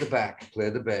to be at the back, play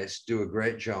the bass, do a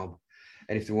great job.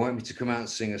 And if they wanted me to come out and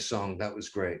sing a song, that was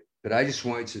great. But I just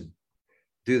wanted to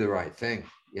do the right thing,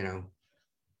 you know.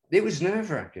 It was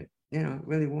nerve-wracking, you know, it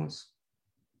really was.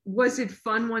 Was it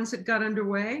fun once it got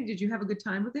underway? Did you have a good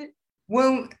time with it?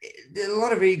 Well, a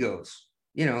lot of egos,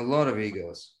 you know, a lot of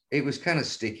egos. It was kind of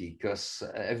sticky because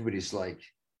everybody's like,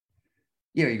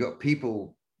 you know, you got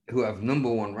people who have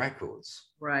 #1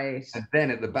 records. Right. And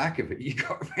then at the back of it, you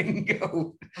got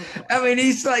Ringo. Okay. I mean,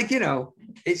 he's like, you know,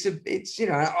 it's, you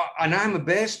know, and I'm a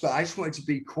bass player. I just wanted to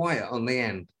be quiet on the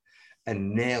end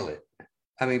and nail it.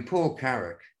 I mean, Paul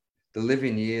Carrack, The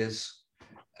Living Years,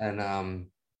 and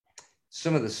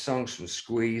some of the songs from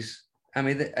Squeeze. I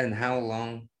mean, and How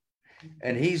Long.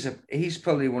 And he's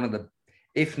probably one of the,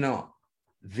 if not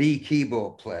the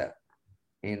keyboard player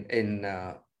in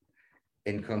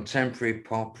contemporary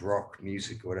pop rock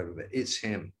music or whatever, but it's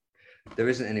him. There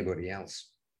isn't anybody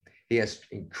else. He has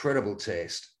incredible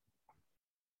taste,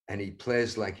 and he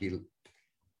plays like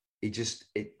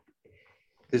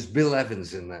there's Bill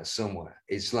Evans in there somewhere.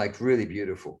 It's like really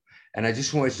beautiful. And I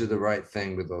just wanted to do the right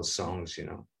thing with those songs, you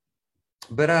know.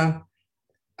 But I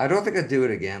don't think I'd do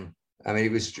it again. I mean,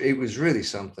 it was really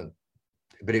something,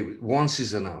 but once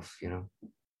is enough, you know.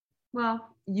 Well,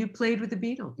 you played with the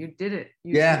Beatles. You did it.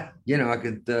 Yeah, you know, I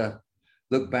could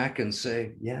look back and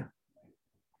say, yeah,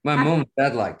 my mom and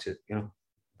dad liked it, you know.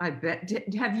 I bet. Do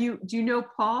you know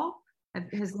Paul?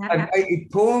 Has that happened?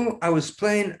 Paul, I was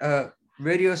playing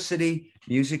Radio City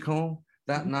Music Hall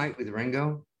that night with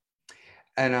Ringo,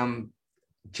 and I'm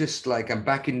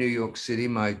back in New York City,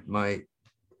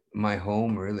 my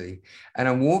home really, and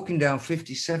I'm walking down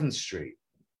 57th Street,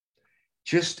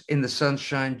 just in the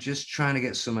sunshine, just trying to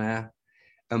get some air.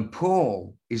 And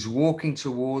Paul is walking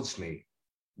towards me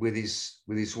with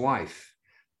his wife,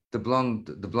 the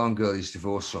blonde girl he's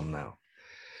divorced from now.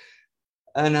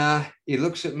 And he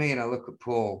looks at me and I look at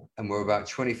Paul, and we're about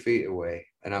 20 feet away.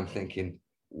 And I'm thinking,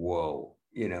 whoa,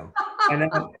 you know.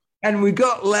 And we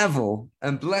got level,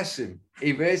 and bless him,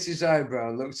 he raised his eyebrow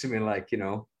and looked at me like, you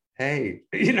know, hey,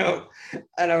 you know.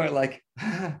 And I went like,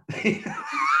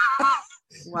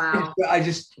 wow. I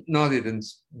just nodded, and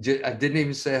I didn't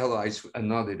even say hello. I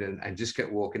nodded and just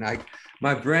kept walking.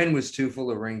 My brain was too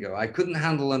full of Ringo. I couldn't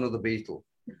handle another Beatle.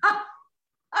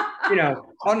 You know,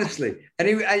 honestly.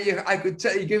 And I could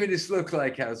tell, you give me this look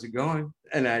like, how's it going?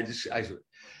 And I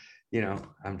you know,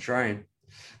 I'm trying.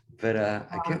 But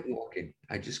I kept walking.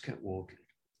 I just kept walking.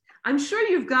 I'm sure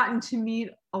you've gotten to meet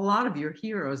a lot of your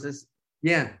heroes as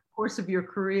the course of your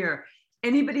career.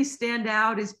 Anybody stand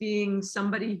out as being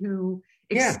somebody who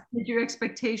exceeded your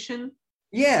expectation?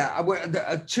 Yeah,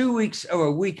 2 weeks or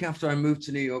a week after I moved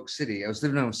to New York City, I was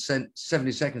living on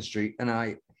 72nd Street, and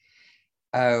I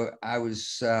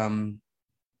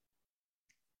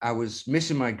was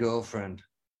missing my girlfriend,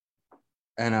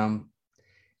 and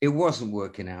it wasn't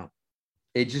working out.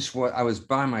 It just was. I was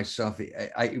by myself.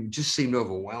 It just seemed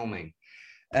overwhelming,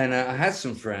 and I had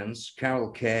some friends,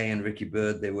 Carol Kay and Ricky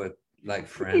Byrd. They were like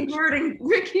friends.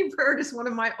 Ricky Byrd is one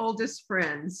of my oldest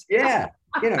friends. Yeah,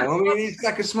 you know, I mean, it's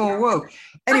like a small world.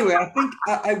 Anyway, I think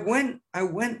I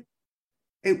went.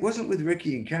 It wasn't with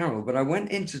Ricky and Carol, but I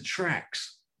went into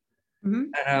Trax,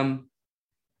 and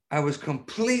I was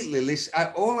completely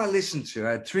all I listened to.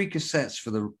 I had 3 cassettes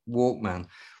for the Walkman.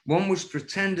 One was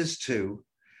Pretenders 2,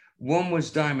 one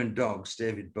was Diamond Dogs,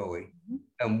 David Bowie,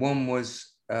 and one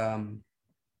was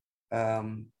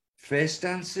Face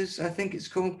Dances, I think it's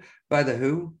called, by The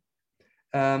Who,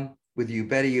 with You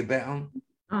Better You Bet On.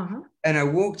 And I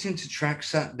walked into Trax,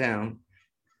 sat down,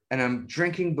 and I'm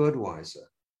drinking Budweiser.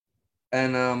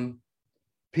 And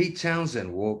Pete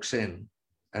Townsend walks in,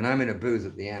 and I'm in a booth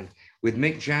at the end with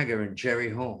Mick Jagger and Jerry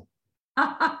Hall.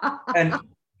 and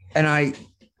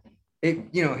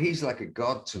you know, he's like a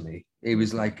god to me. He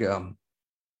was like, I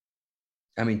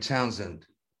mean, Townsend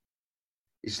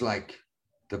is like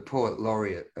the poet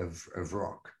laureate of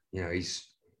rock. You know, he's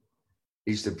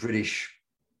the British.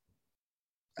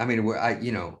 I mean,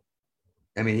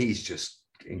 he's just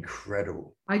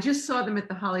incredible. I just saw them at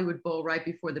the Hollywood Bowl right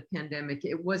before the pandemic.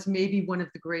 It was maybe one of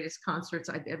the greatest concerts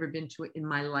I've ever been to in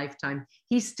my lifetime.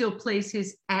 He still plays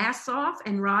his ass off,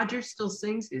 and Roger still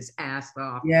sings his ass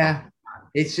off. Yeah,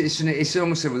 it's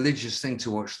almost a religious thing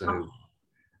to watch the Who.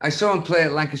 I saw him play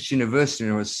at Lancaster University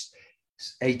when I was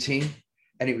 18,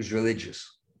 and it was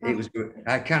religious. It was good.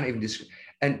 I can't even describe.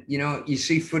 And you know, you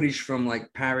see footage from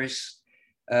like Paris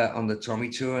on the Tommy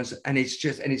tours, and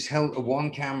it's held to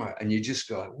one camera, and you just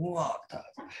go, like, what?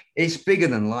 It's bigger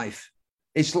than life.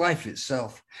 It's life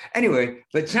itself. Anyway,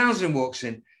 but Townsend walks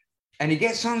in, and he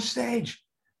gets on stage.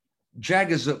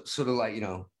 Jagger's up, sort of like, you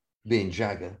know, being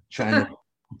Jagger, trying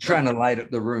to light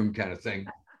up the room, kind of thing.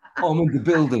 I'm in the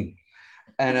building,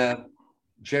 and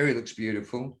Jerry looks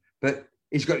beautiful, but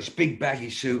he's got his big baggy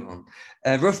suit on.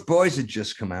 Rough Boys had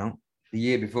just come out the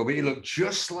year before, but he looked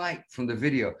just like from the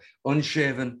video,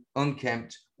 unshaven,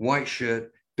 unkempt, white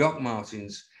shirt, Doc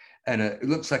Martens, and it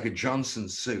looks like a Johnson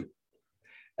suit.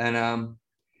 And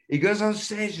he goes on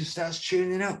stage and starts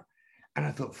tuning up. And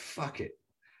I thought, fuck it.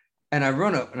 And I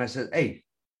run up and I said, hey,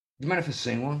 do you mind if I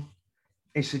sing one?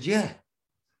 He said, yeah.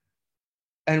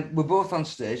 And we're both on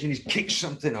stage, and he's kicked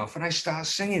something off, and I start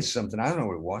singing something. I don't know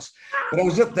what it was, but I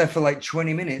was up there for like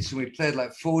 20 minutes, and we played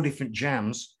like 4 different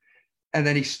jams. And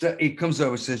then he comes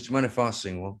over and says, do you mind if I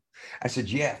sing one? I said,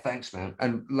 yeah, thanks, man.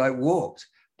 And like walked.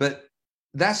 But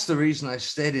that's the reason I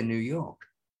stayed in New York.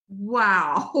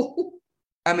 Wow.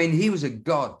 I mean, he was a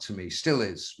god to me, still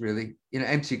is, really. You know,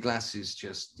 Empty Glasses,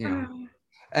 just, you know.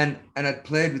 And I'd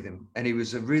played with him, and he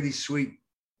was a really sweet,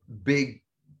 big,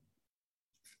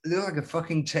 looked like a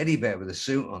fucking teddy bear with a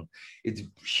suit on. It's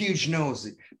huge nose,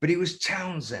 but he was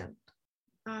Townsend.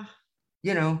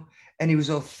 You know, and he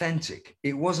was authentic.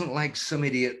 It wasn't like some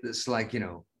idiot that's like, you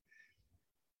know,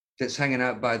 that's hanging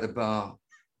out by the bar.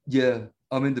 Yeah,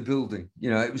 I'm in the building.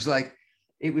 You know, it was like,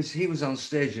 he was on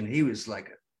stage, and he was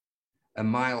like a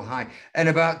mile high. And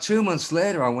about 2 months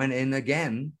later, I went in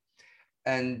again,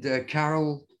 and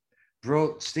Carol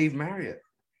brought Steve Marriott.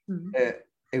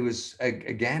 It was,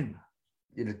 again,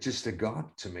 you know, just a god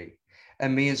to me.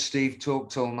 And me and Steve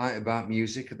talked all night about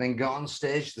music, and then got on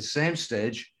stage, the same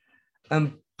stage,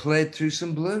 and played through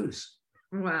some blues.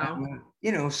 Wow. And,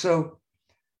 you know, so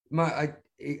I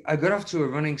got off to a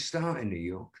running start in New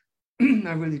York.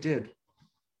 I really did.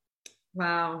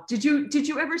 Wow. Did you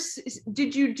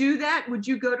do that? Would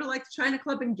you go to like the China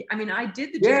Club and I mean, I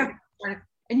did the jam,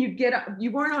 and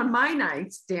you weren't on my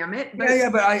nights, damn it. But yeah,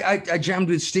 but I jammed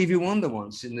with Stevie Wonder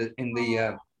once in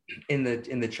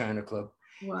the China Club.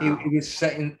 Wow. He was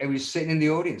sitting in the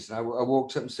audience, and I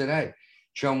walked up and said, hey,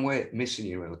 John Waite, missing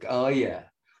you. And like, oh yeah.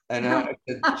 And I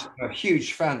said, I'm a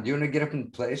huge fan. Do you want to get up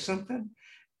and play something?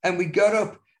 And we got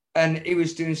up, and he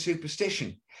was doing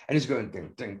Superstition. And he's going,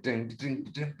 ding, ding, ding, ding,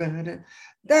 ding, ding, ding,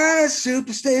 that's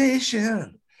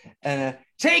Superstition. And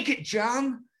take it,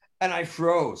 John. And I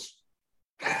froze.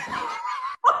 I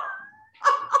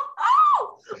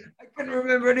couldn't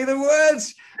remember any of the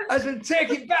words. I said, take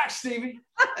it back, Stevie.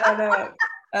 But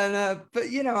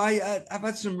you know, I've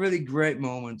had some really great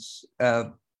moments.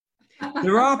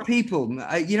 There are people,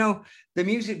 you know, the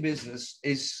music business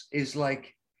is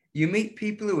like, you meet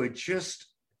people who are just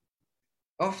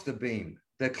off the beam.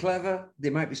 They're clever, they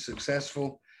might be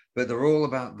successful, but they're all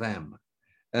about them.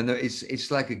 And it's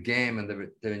like a game,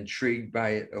 and they're intrigued by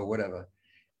it or whatever.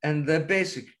 And they're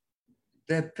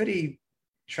pretty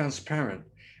transparent.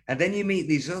 And then you meet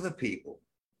these other people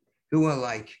who are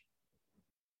like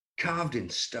carved in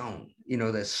stone. You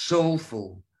know, they're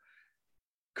soulful,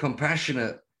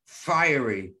 compassionate,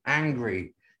 fiery,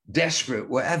 angry, desperate,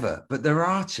 whatever, but they're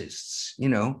artists, you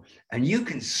know, and you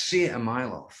can see it a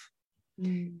mile off.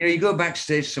 You know, you go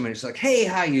backstage somewhere, it's like, hey,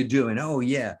 how you doing? Oh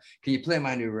yeah, can you play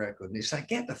my new record? And it's like,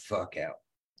 get the fuck out,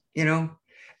 you know.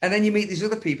 And then you meet these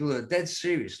other people who are dead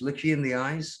serious, look you in the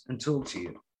eyes and talk to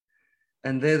you,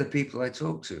 and they're the people I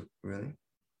talk to, really.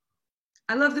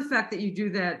 I love the fact that you do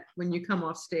that when you come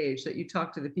off stage, that you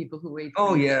talk to the people who wait for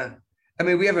you. Oh yeah, I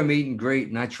mean, we have a meet and greet,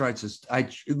 and I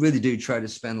really do try to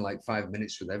spend like 5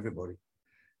 minutes with everybody.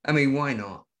 I mean, why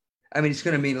not? I mean, it's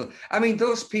going to mean, I mean,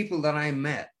 those people that I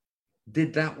met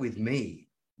did that with me.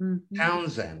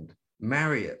 Townsend,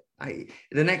 Marriott.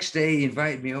 The next day he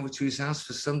invited me over to his house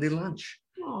for Sunday lunch.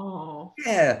 Oh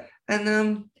yeah.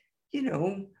 And you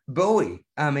know, Bowie.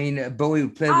 I mean, Bowie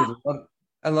played with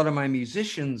a lot of my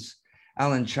musicians,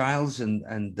 Alan Childs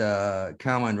and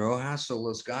Carmine Rojas, all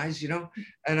those guys, you know.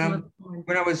 And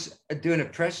when I was doing a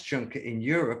press junket in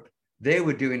Europe, they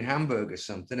were doing Hamburg or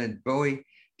something, and Bowie,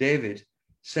 David,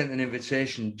 sent an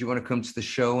invitation. Do you want to come to the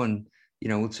show? And you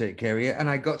know, we'll take care of you. And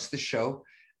I got to the show,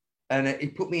 and he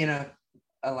put me in a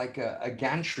a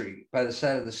gantry by the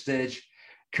side of the stage.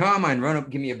 Carmine run up,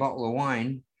 give me a bottle of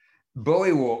wine.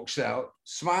 Bowie walks out,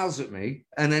 smiles at me,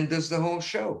 and then does the whole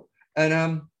show.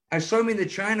 And I saw him in the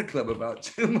China Club about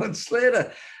 2 months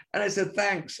later, and I said,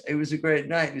 "Thanks, it was a great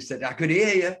night." And he said, "I could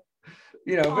hear you."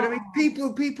 But I mean,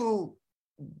 people,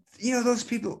 those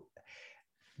people,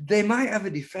 they might have a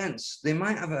defense, they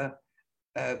might have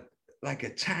like a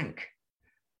tank,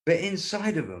 but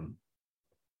inside of them,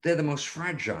 they're the most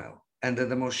fragile and they're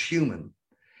the most human,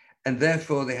 and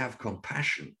therefore they have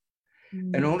compassion.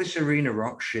 And all this arena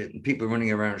rock shit and people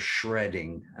running around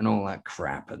shredding and all that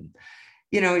crap, and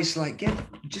it's like,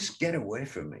 just get away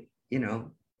from me.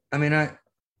 I mean,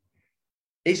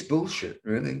 it's bullshit,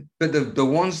 really. But the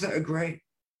ones that are great,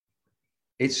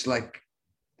 it's like,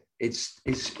 it's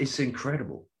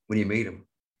incredible when you meet them.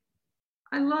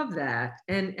 I love that.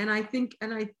 And I think,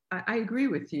 and I agree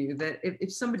with you that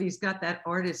if somebody's got that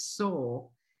artist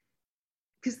soul,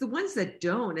 because the ones that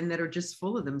don't and that are just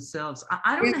full of themselves,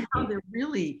 I don't know how they're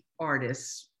really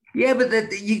artists. Yeah, but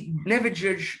you never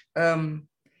judge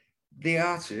the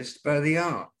artist by the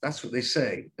art. That's what they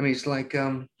say. I mean, it's like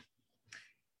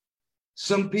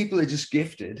some people are just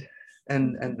gifted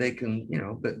and they can,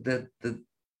 but they're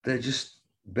just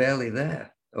barely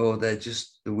there, or they're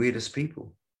just the weirdest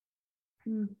people.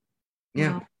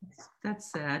 Yeah. Well,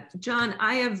 that's sad. John,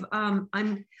 I have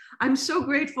I'm so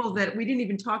grateful that we didn't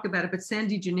even talk about it, but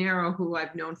Sandy Gennaro, who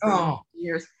I've known for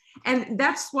years, and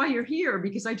that's why you're here,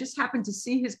 because I just happened to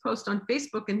see his post on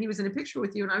Facebook and he was in a picture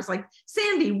with you, and I was like,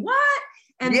 Sandy, what?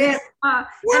 And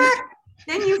what? And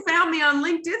then you found me on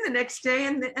LinkedIn the next day,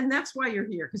 and that's why you're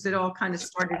here, because it all kind of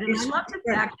started. And I love the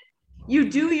fact you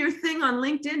do your thing on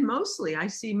LinkedIn mostly. I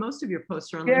see most of your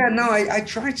posts are on LinkedIn. Yeah, no, I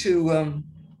try to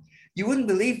you wouldn't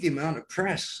believe the amount of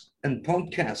press and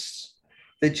podcasts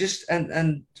that just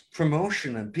and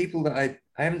promotion and people that I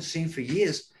haven't seen for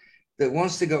years, that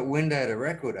once they got wind I had a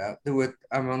record out,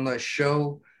 I'm on that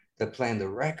show, they're playing the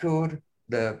record,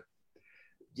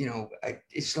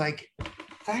 it's like,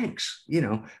 thanks,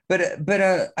 but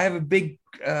I have a big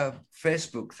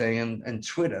Facebook thing and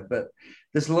Twitter, but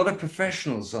there's a lot of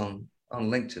professionals on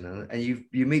LinkedIn, and you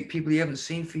meet people you haven't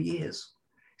seen for years.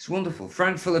 It's wonderful.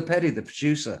 Frank Filippetti, the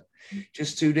producer,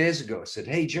 just 2 days ago said,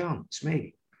 "Hey, John, it's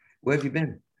me. Where have you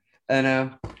been?"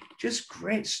 And just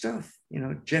great stuff.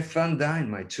 Jeff Van Dyne,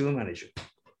 my tour manager.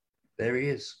 There he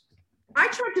is. I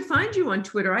tried to find you on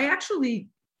Twitter. I actually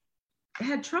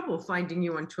had trouble finding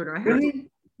you on Twitter. Really?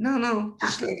 No,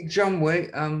 just like John Waite.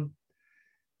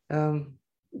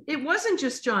 It wasn't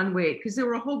just John Waite, because there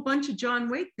were a whole bunch of John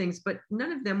Waite things, but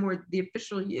none of them were the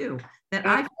official you.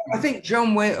 I think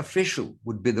John Waite official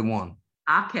would be the one.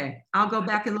 Okay, I'll go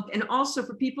back and look. And also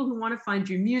for people who want to find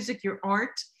your music, your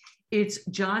art, it's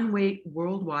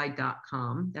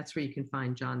johnwaiteworldwide.com. That's where you can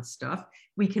find John's stuff.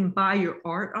 We can buy your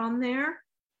art on there.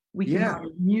 We can buy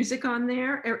music on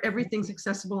there. Everything's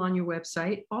accessible on your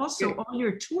website. Also, on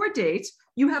your tour dates,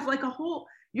 you have like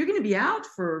you're going to be out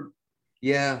for.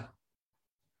 Yeah.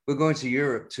 We're going to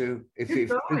Europe too. It's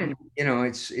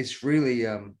really,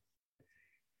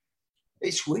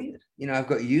 it's weird. I've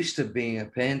got used to being a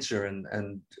painter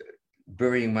and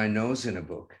burying my nose in a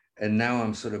book, and now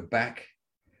I'm sort of back,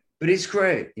 but it's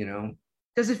great.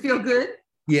 Does it feel good?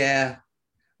 Yeah.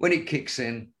 When it kicks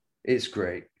in, it's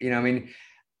great. I mean,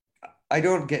 I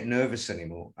don't get nervous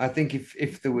anymore. I think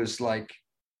if there was like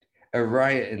a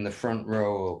riot in the front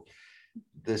row, or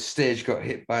the stage got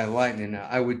hit by lightning,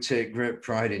 I would take great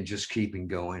pride in just keeping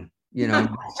going. There's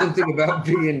something about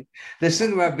being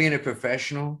a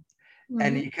professional,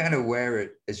 and you kind of wear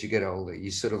it as you get older. You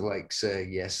sort of like say,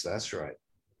 yes, that's right,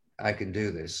 I can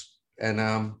do this.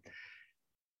 And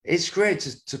it's great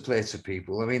to play to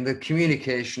people. I mean, the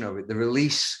communication of it, the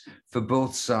release for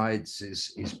both sides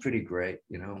is pretty great,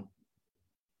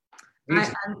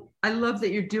 I love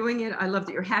that you're doing it. I love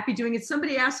that you're happy doing it.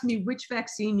 Somebody asked me which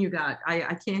vaccine you got.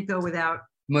 I can't go without.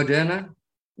 Moderna.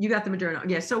 You got the Moderna.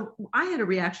 Yeah. So I had a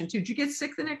reaction too. Did you get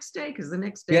sick the next day? Because the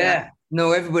next day. Yeah.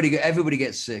 No, everybody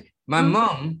gets sick. My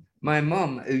mom,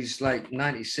 who's like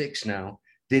 96 now,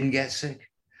 didn't get sick,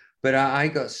 but I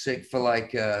got sick for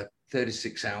like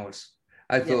 36 hours.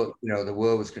 I thought, the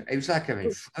world was it was like having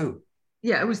flu.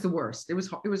 Yeah, it was the worst. It was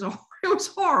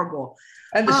horrible.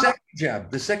 And the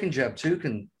second jab too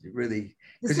can really.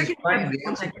 The second jab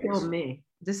killed me.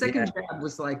 The second jab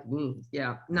was like,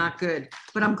 not good.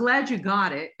 But I'm glad you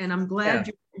got it, and I'm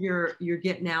glad you're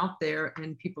getting out there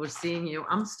and people are seeing you.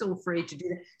 I'm still afraid to do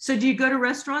that. So do you go to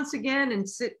restaurants again and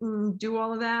sit and do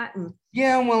all of that? And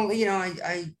yeah, well,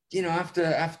 I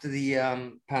after the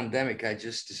pandemic, I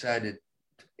just decided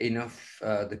enough.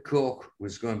 The Coke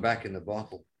was going back in the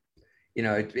bottle. You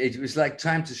know, it was like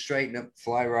time to straighten up,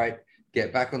 fly right,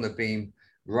 get back on the beam,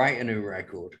 write a new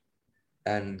record,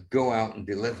 and go out and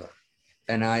deliver.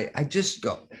 And I just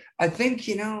got, I think,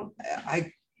 you know,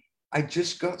 I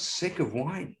just got sick of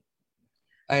wine.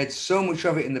 I had so much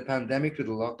of it in the pandemic with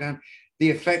the lockdown.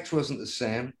 The effect wasn't the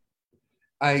same.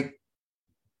 I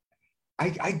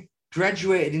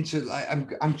graduated into,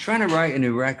 I'm trying to write a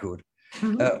new record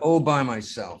all by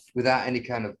myself without any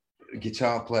kind of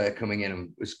guitar player coming in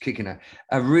and was kicking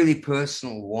a really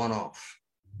personal one-off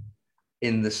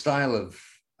in the style of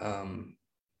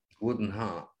Wooden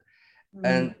Heart.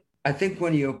 And I think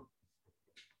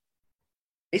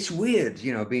it's weird,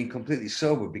 you know, being completely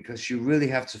sober, because you really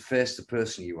have to face the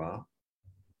person you are.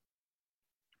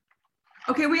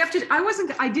 Okay, I wasn't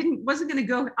going to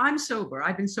go. I'm sober.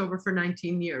 I've been sober for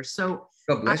 19 years. So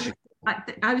God bless you.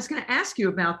 I was going to ask you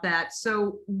about that.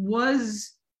 So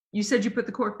you said you put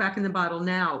the cork back in the bottle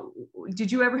now.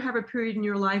 Did you ever have a period in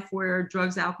your life where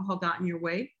drugs, alcohol got in your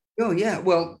way? Oh yeah.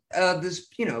 Well,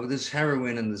 there's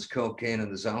heroin and there's cocaine and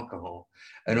there's alcohol,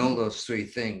 and all those three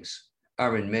things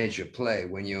are in major play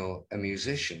when you're a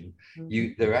musician.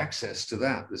 Their access to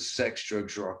that. There's sex,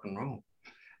 drugs, rock and roll.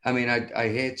 I mean, I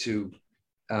hate to,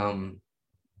 I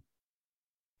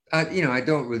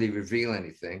don't really reveal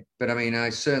anything, but I mean, I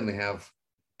certainly have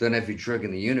done every drug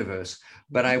in the universe.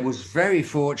 But I was very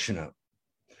fortunate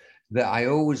that I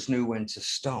always knew when to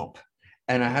stop.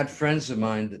 And I had friends of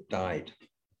mine that died.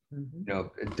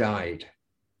 Died.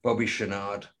 Bobby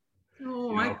Chenard.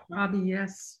 Oh, Bobby,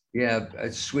 yes. Yeah,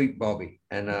 sweet Bobby.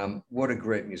 And what a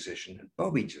great musician. And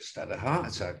Bobby just had a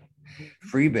heart attack.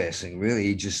 Freebasing,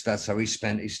 really. That's how he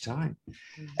spent his time.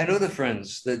 And other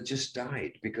friends that just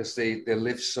died because they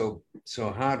lived so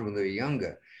hard when they were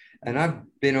younger. And I've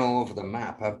been all over the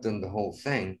map. I've done the whole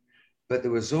thing. But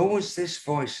there was always this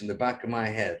voice in the back of my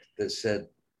head that said,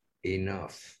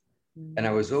 enough. And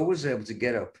I was always able to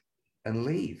get up and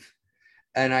leave.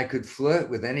 And I could flirt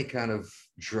with any kind of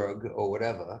drug or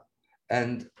whatever.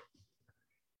 And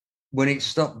when it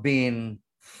stopped being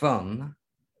fun,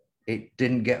 it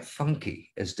didn't get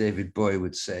funky, as David Bowie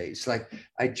would say. It's like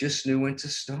I just knew when to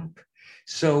stop.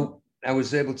 So I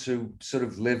was able to sort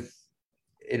of live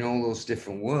in all those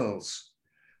different worlds.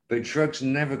 But drugs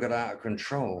never got out of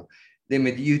control. I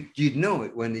mean, you'd know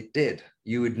it when it did.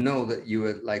 You would know that you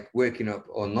were like waking up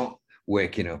or not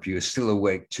waking up. You were still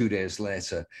awake 2 days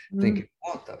later, thinking,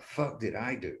 what the fuck did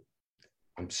I do?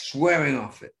 I'm swearing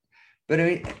off it. But I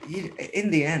mean,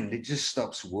 in the end, it just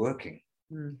stops working.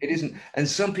 It isn't. And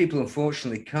some people,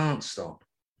 unfortunately, can't stop.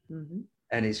 And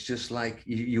it's just like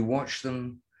you watch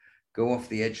them go off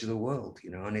the edge of the world,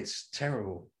 you know, and it's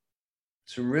terrible.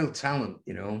 Some real talent,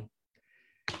 you know.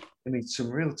 I mean, some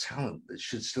real talent that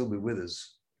should still be with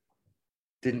us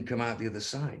didn't come out the other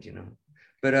side, you know.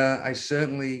 But I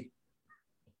certainly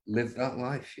lived that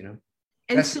life, you know.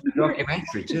 And that's so the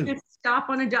documentary too. Just stop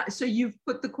on so you've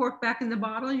put the cork back in the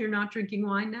bottle. You're not drinking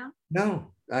wine now?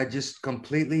 No, I just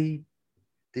completely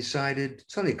decided.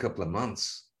 It's only a couple of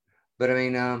months, but I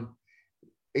mean,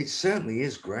 it certainly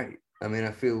is great. I mean,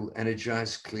 I feel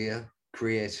energized, clear,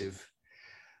 creative.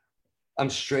 I'm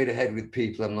straight ahead with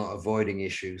people. I'm not avoiding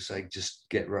issues. I just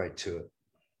get right to it.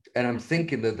 And I'm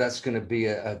thinking that that's going to be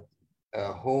a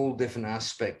whole different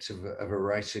aspect of a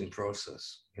writing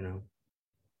process, you know.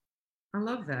 I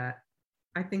love that.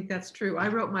 I think that's true. I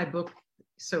wrote my book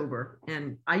sober,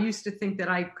 and I used to think that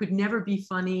I could never be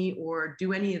funny or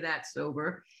do any of that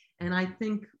sober. And I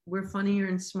think we're funnier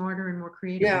and smarter and more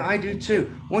creative. Yeah, I do too.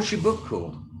 What's your book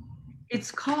called?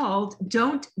 It's called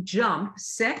Don't Jump: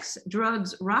 Sex,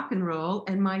 Drugs, Rock and Roll,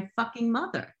 and My Fucking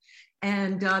Mother.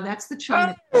 And that's the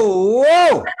China. Oh,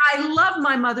 whoa! I love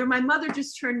my mother. My mother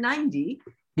just turned 90.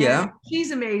 Yeah.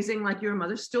 She's amazing, like your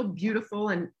mother, still beautiful.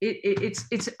 And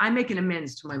it's I'm making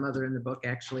amends to my mother in the book,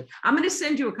 actually. I'm going to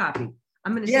send you a copy.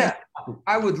 I'm going to send you a copy.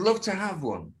 I would love to have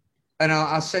one. And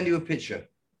I'll send you a picture.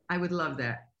 I would love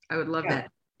that. I would love that.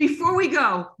 Before we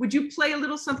go, would you play a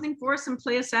little something for us and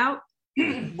play us out?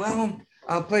 Well,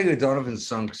 I'll play the Donovan's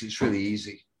song because it's really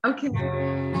easy. Okay.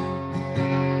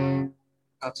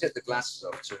 I'll take the glasses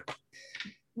off too.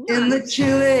 Yeah. In the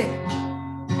chilly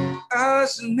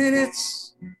hours and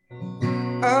minutes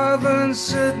of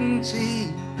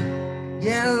uncertainty,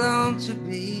 yeah, I long to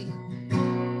be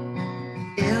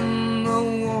in the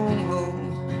warm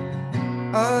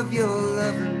hold of your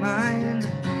loving mind,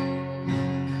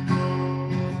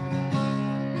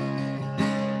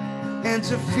 and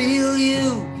to feel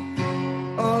you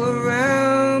all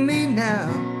around me now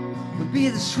would be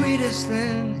the sweetest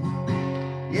thing.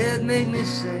 Yeah, it'd make me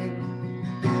sing.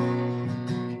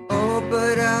 Oh,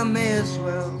 but I may as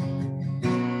well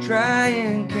try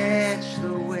and catch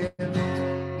the wind.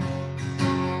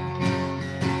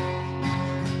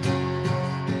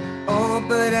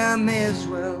 but I may as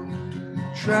well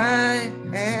try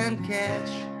and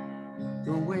catch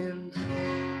the wind.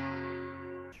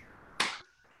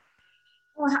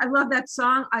 Oh, I love that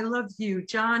song. I love you,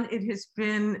 John. It has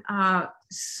been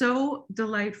so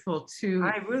delightful to.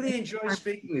 I really enjoy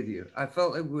speaking with you. I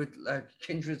felt it with like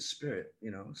kindred spirit,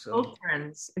 you know. So Old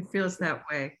friends. It feels that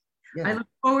way. yeah. I look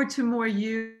forward to more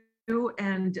you,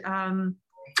 and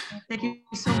thank you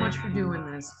so much for doing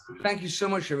this. Thank you so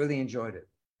much. I really enjoyed it.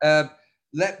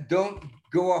 Don't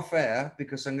go off air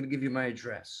because I'm going to give you my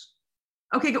address.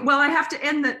 Okay, well, I have to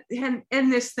end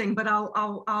this thing, but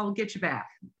I'll get you back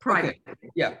private. Okay.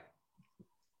 Yeah.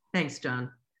 Thanks, John.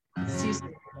 See you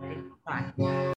soon. Bye.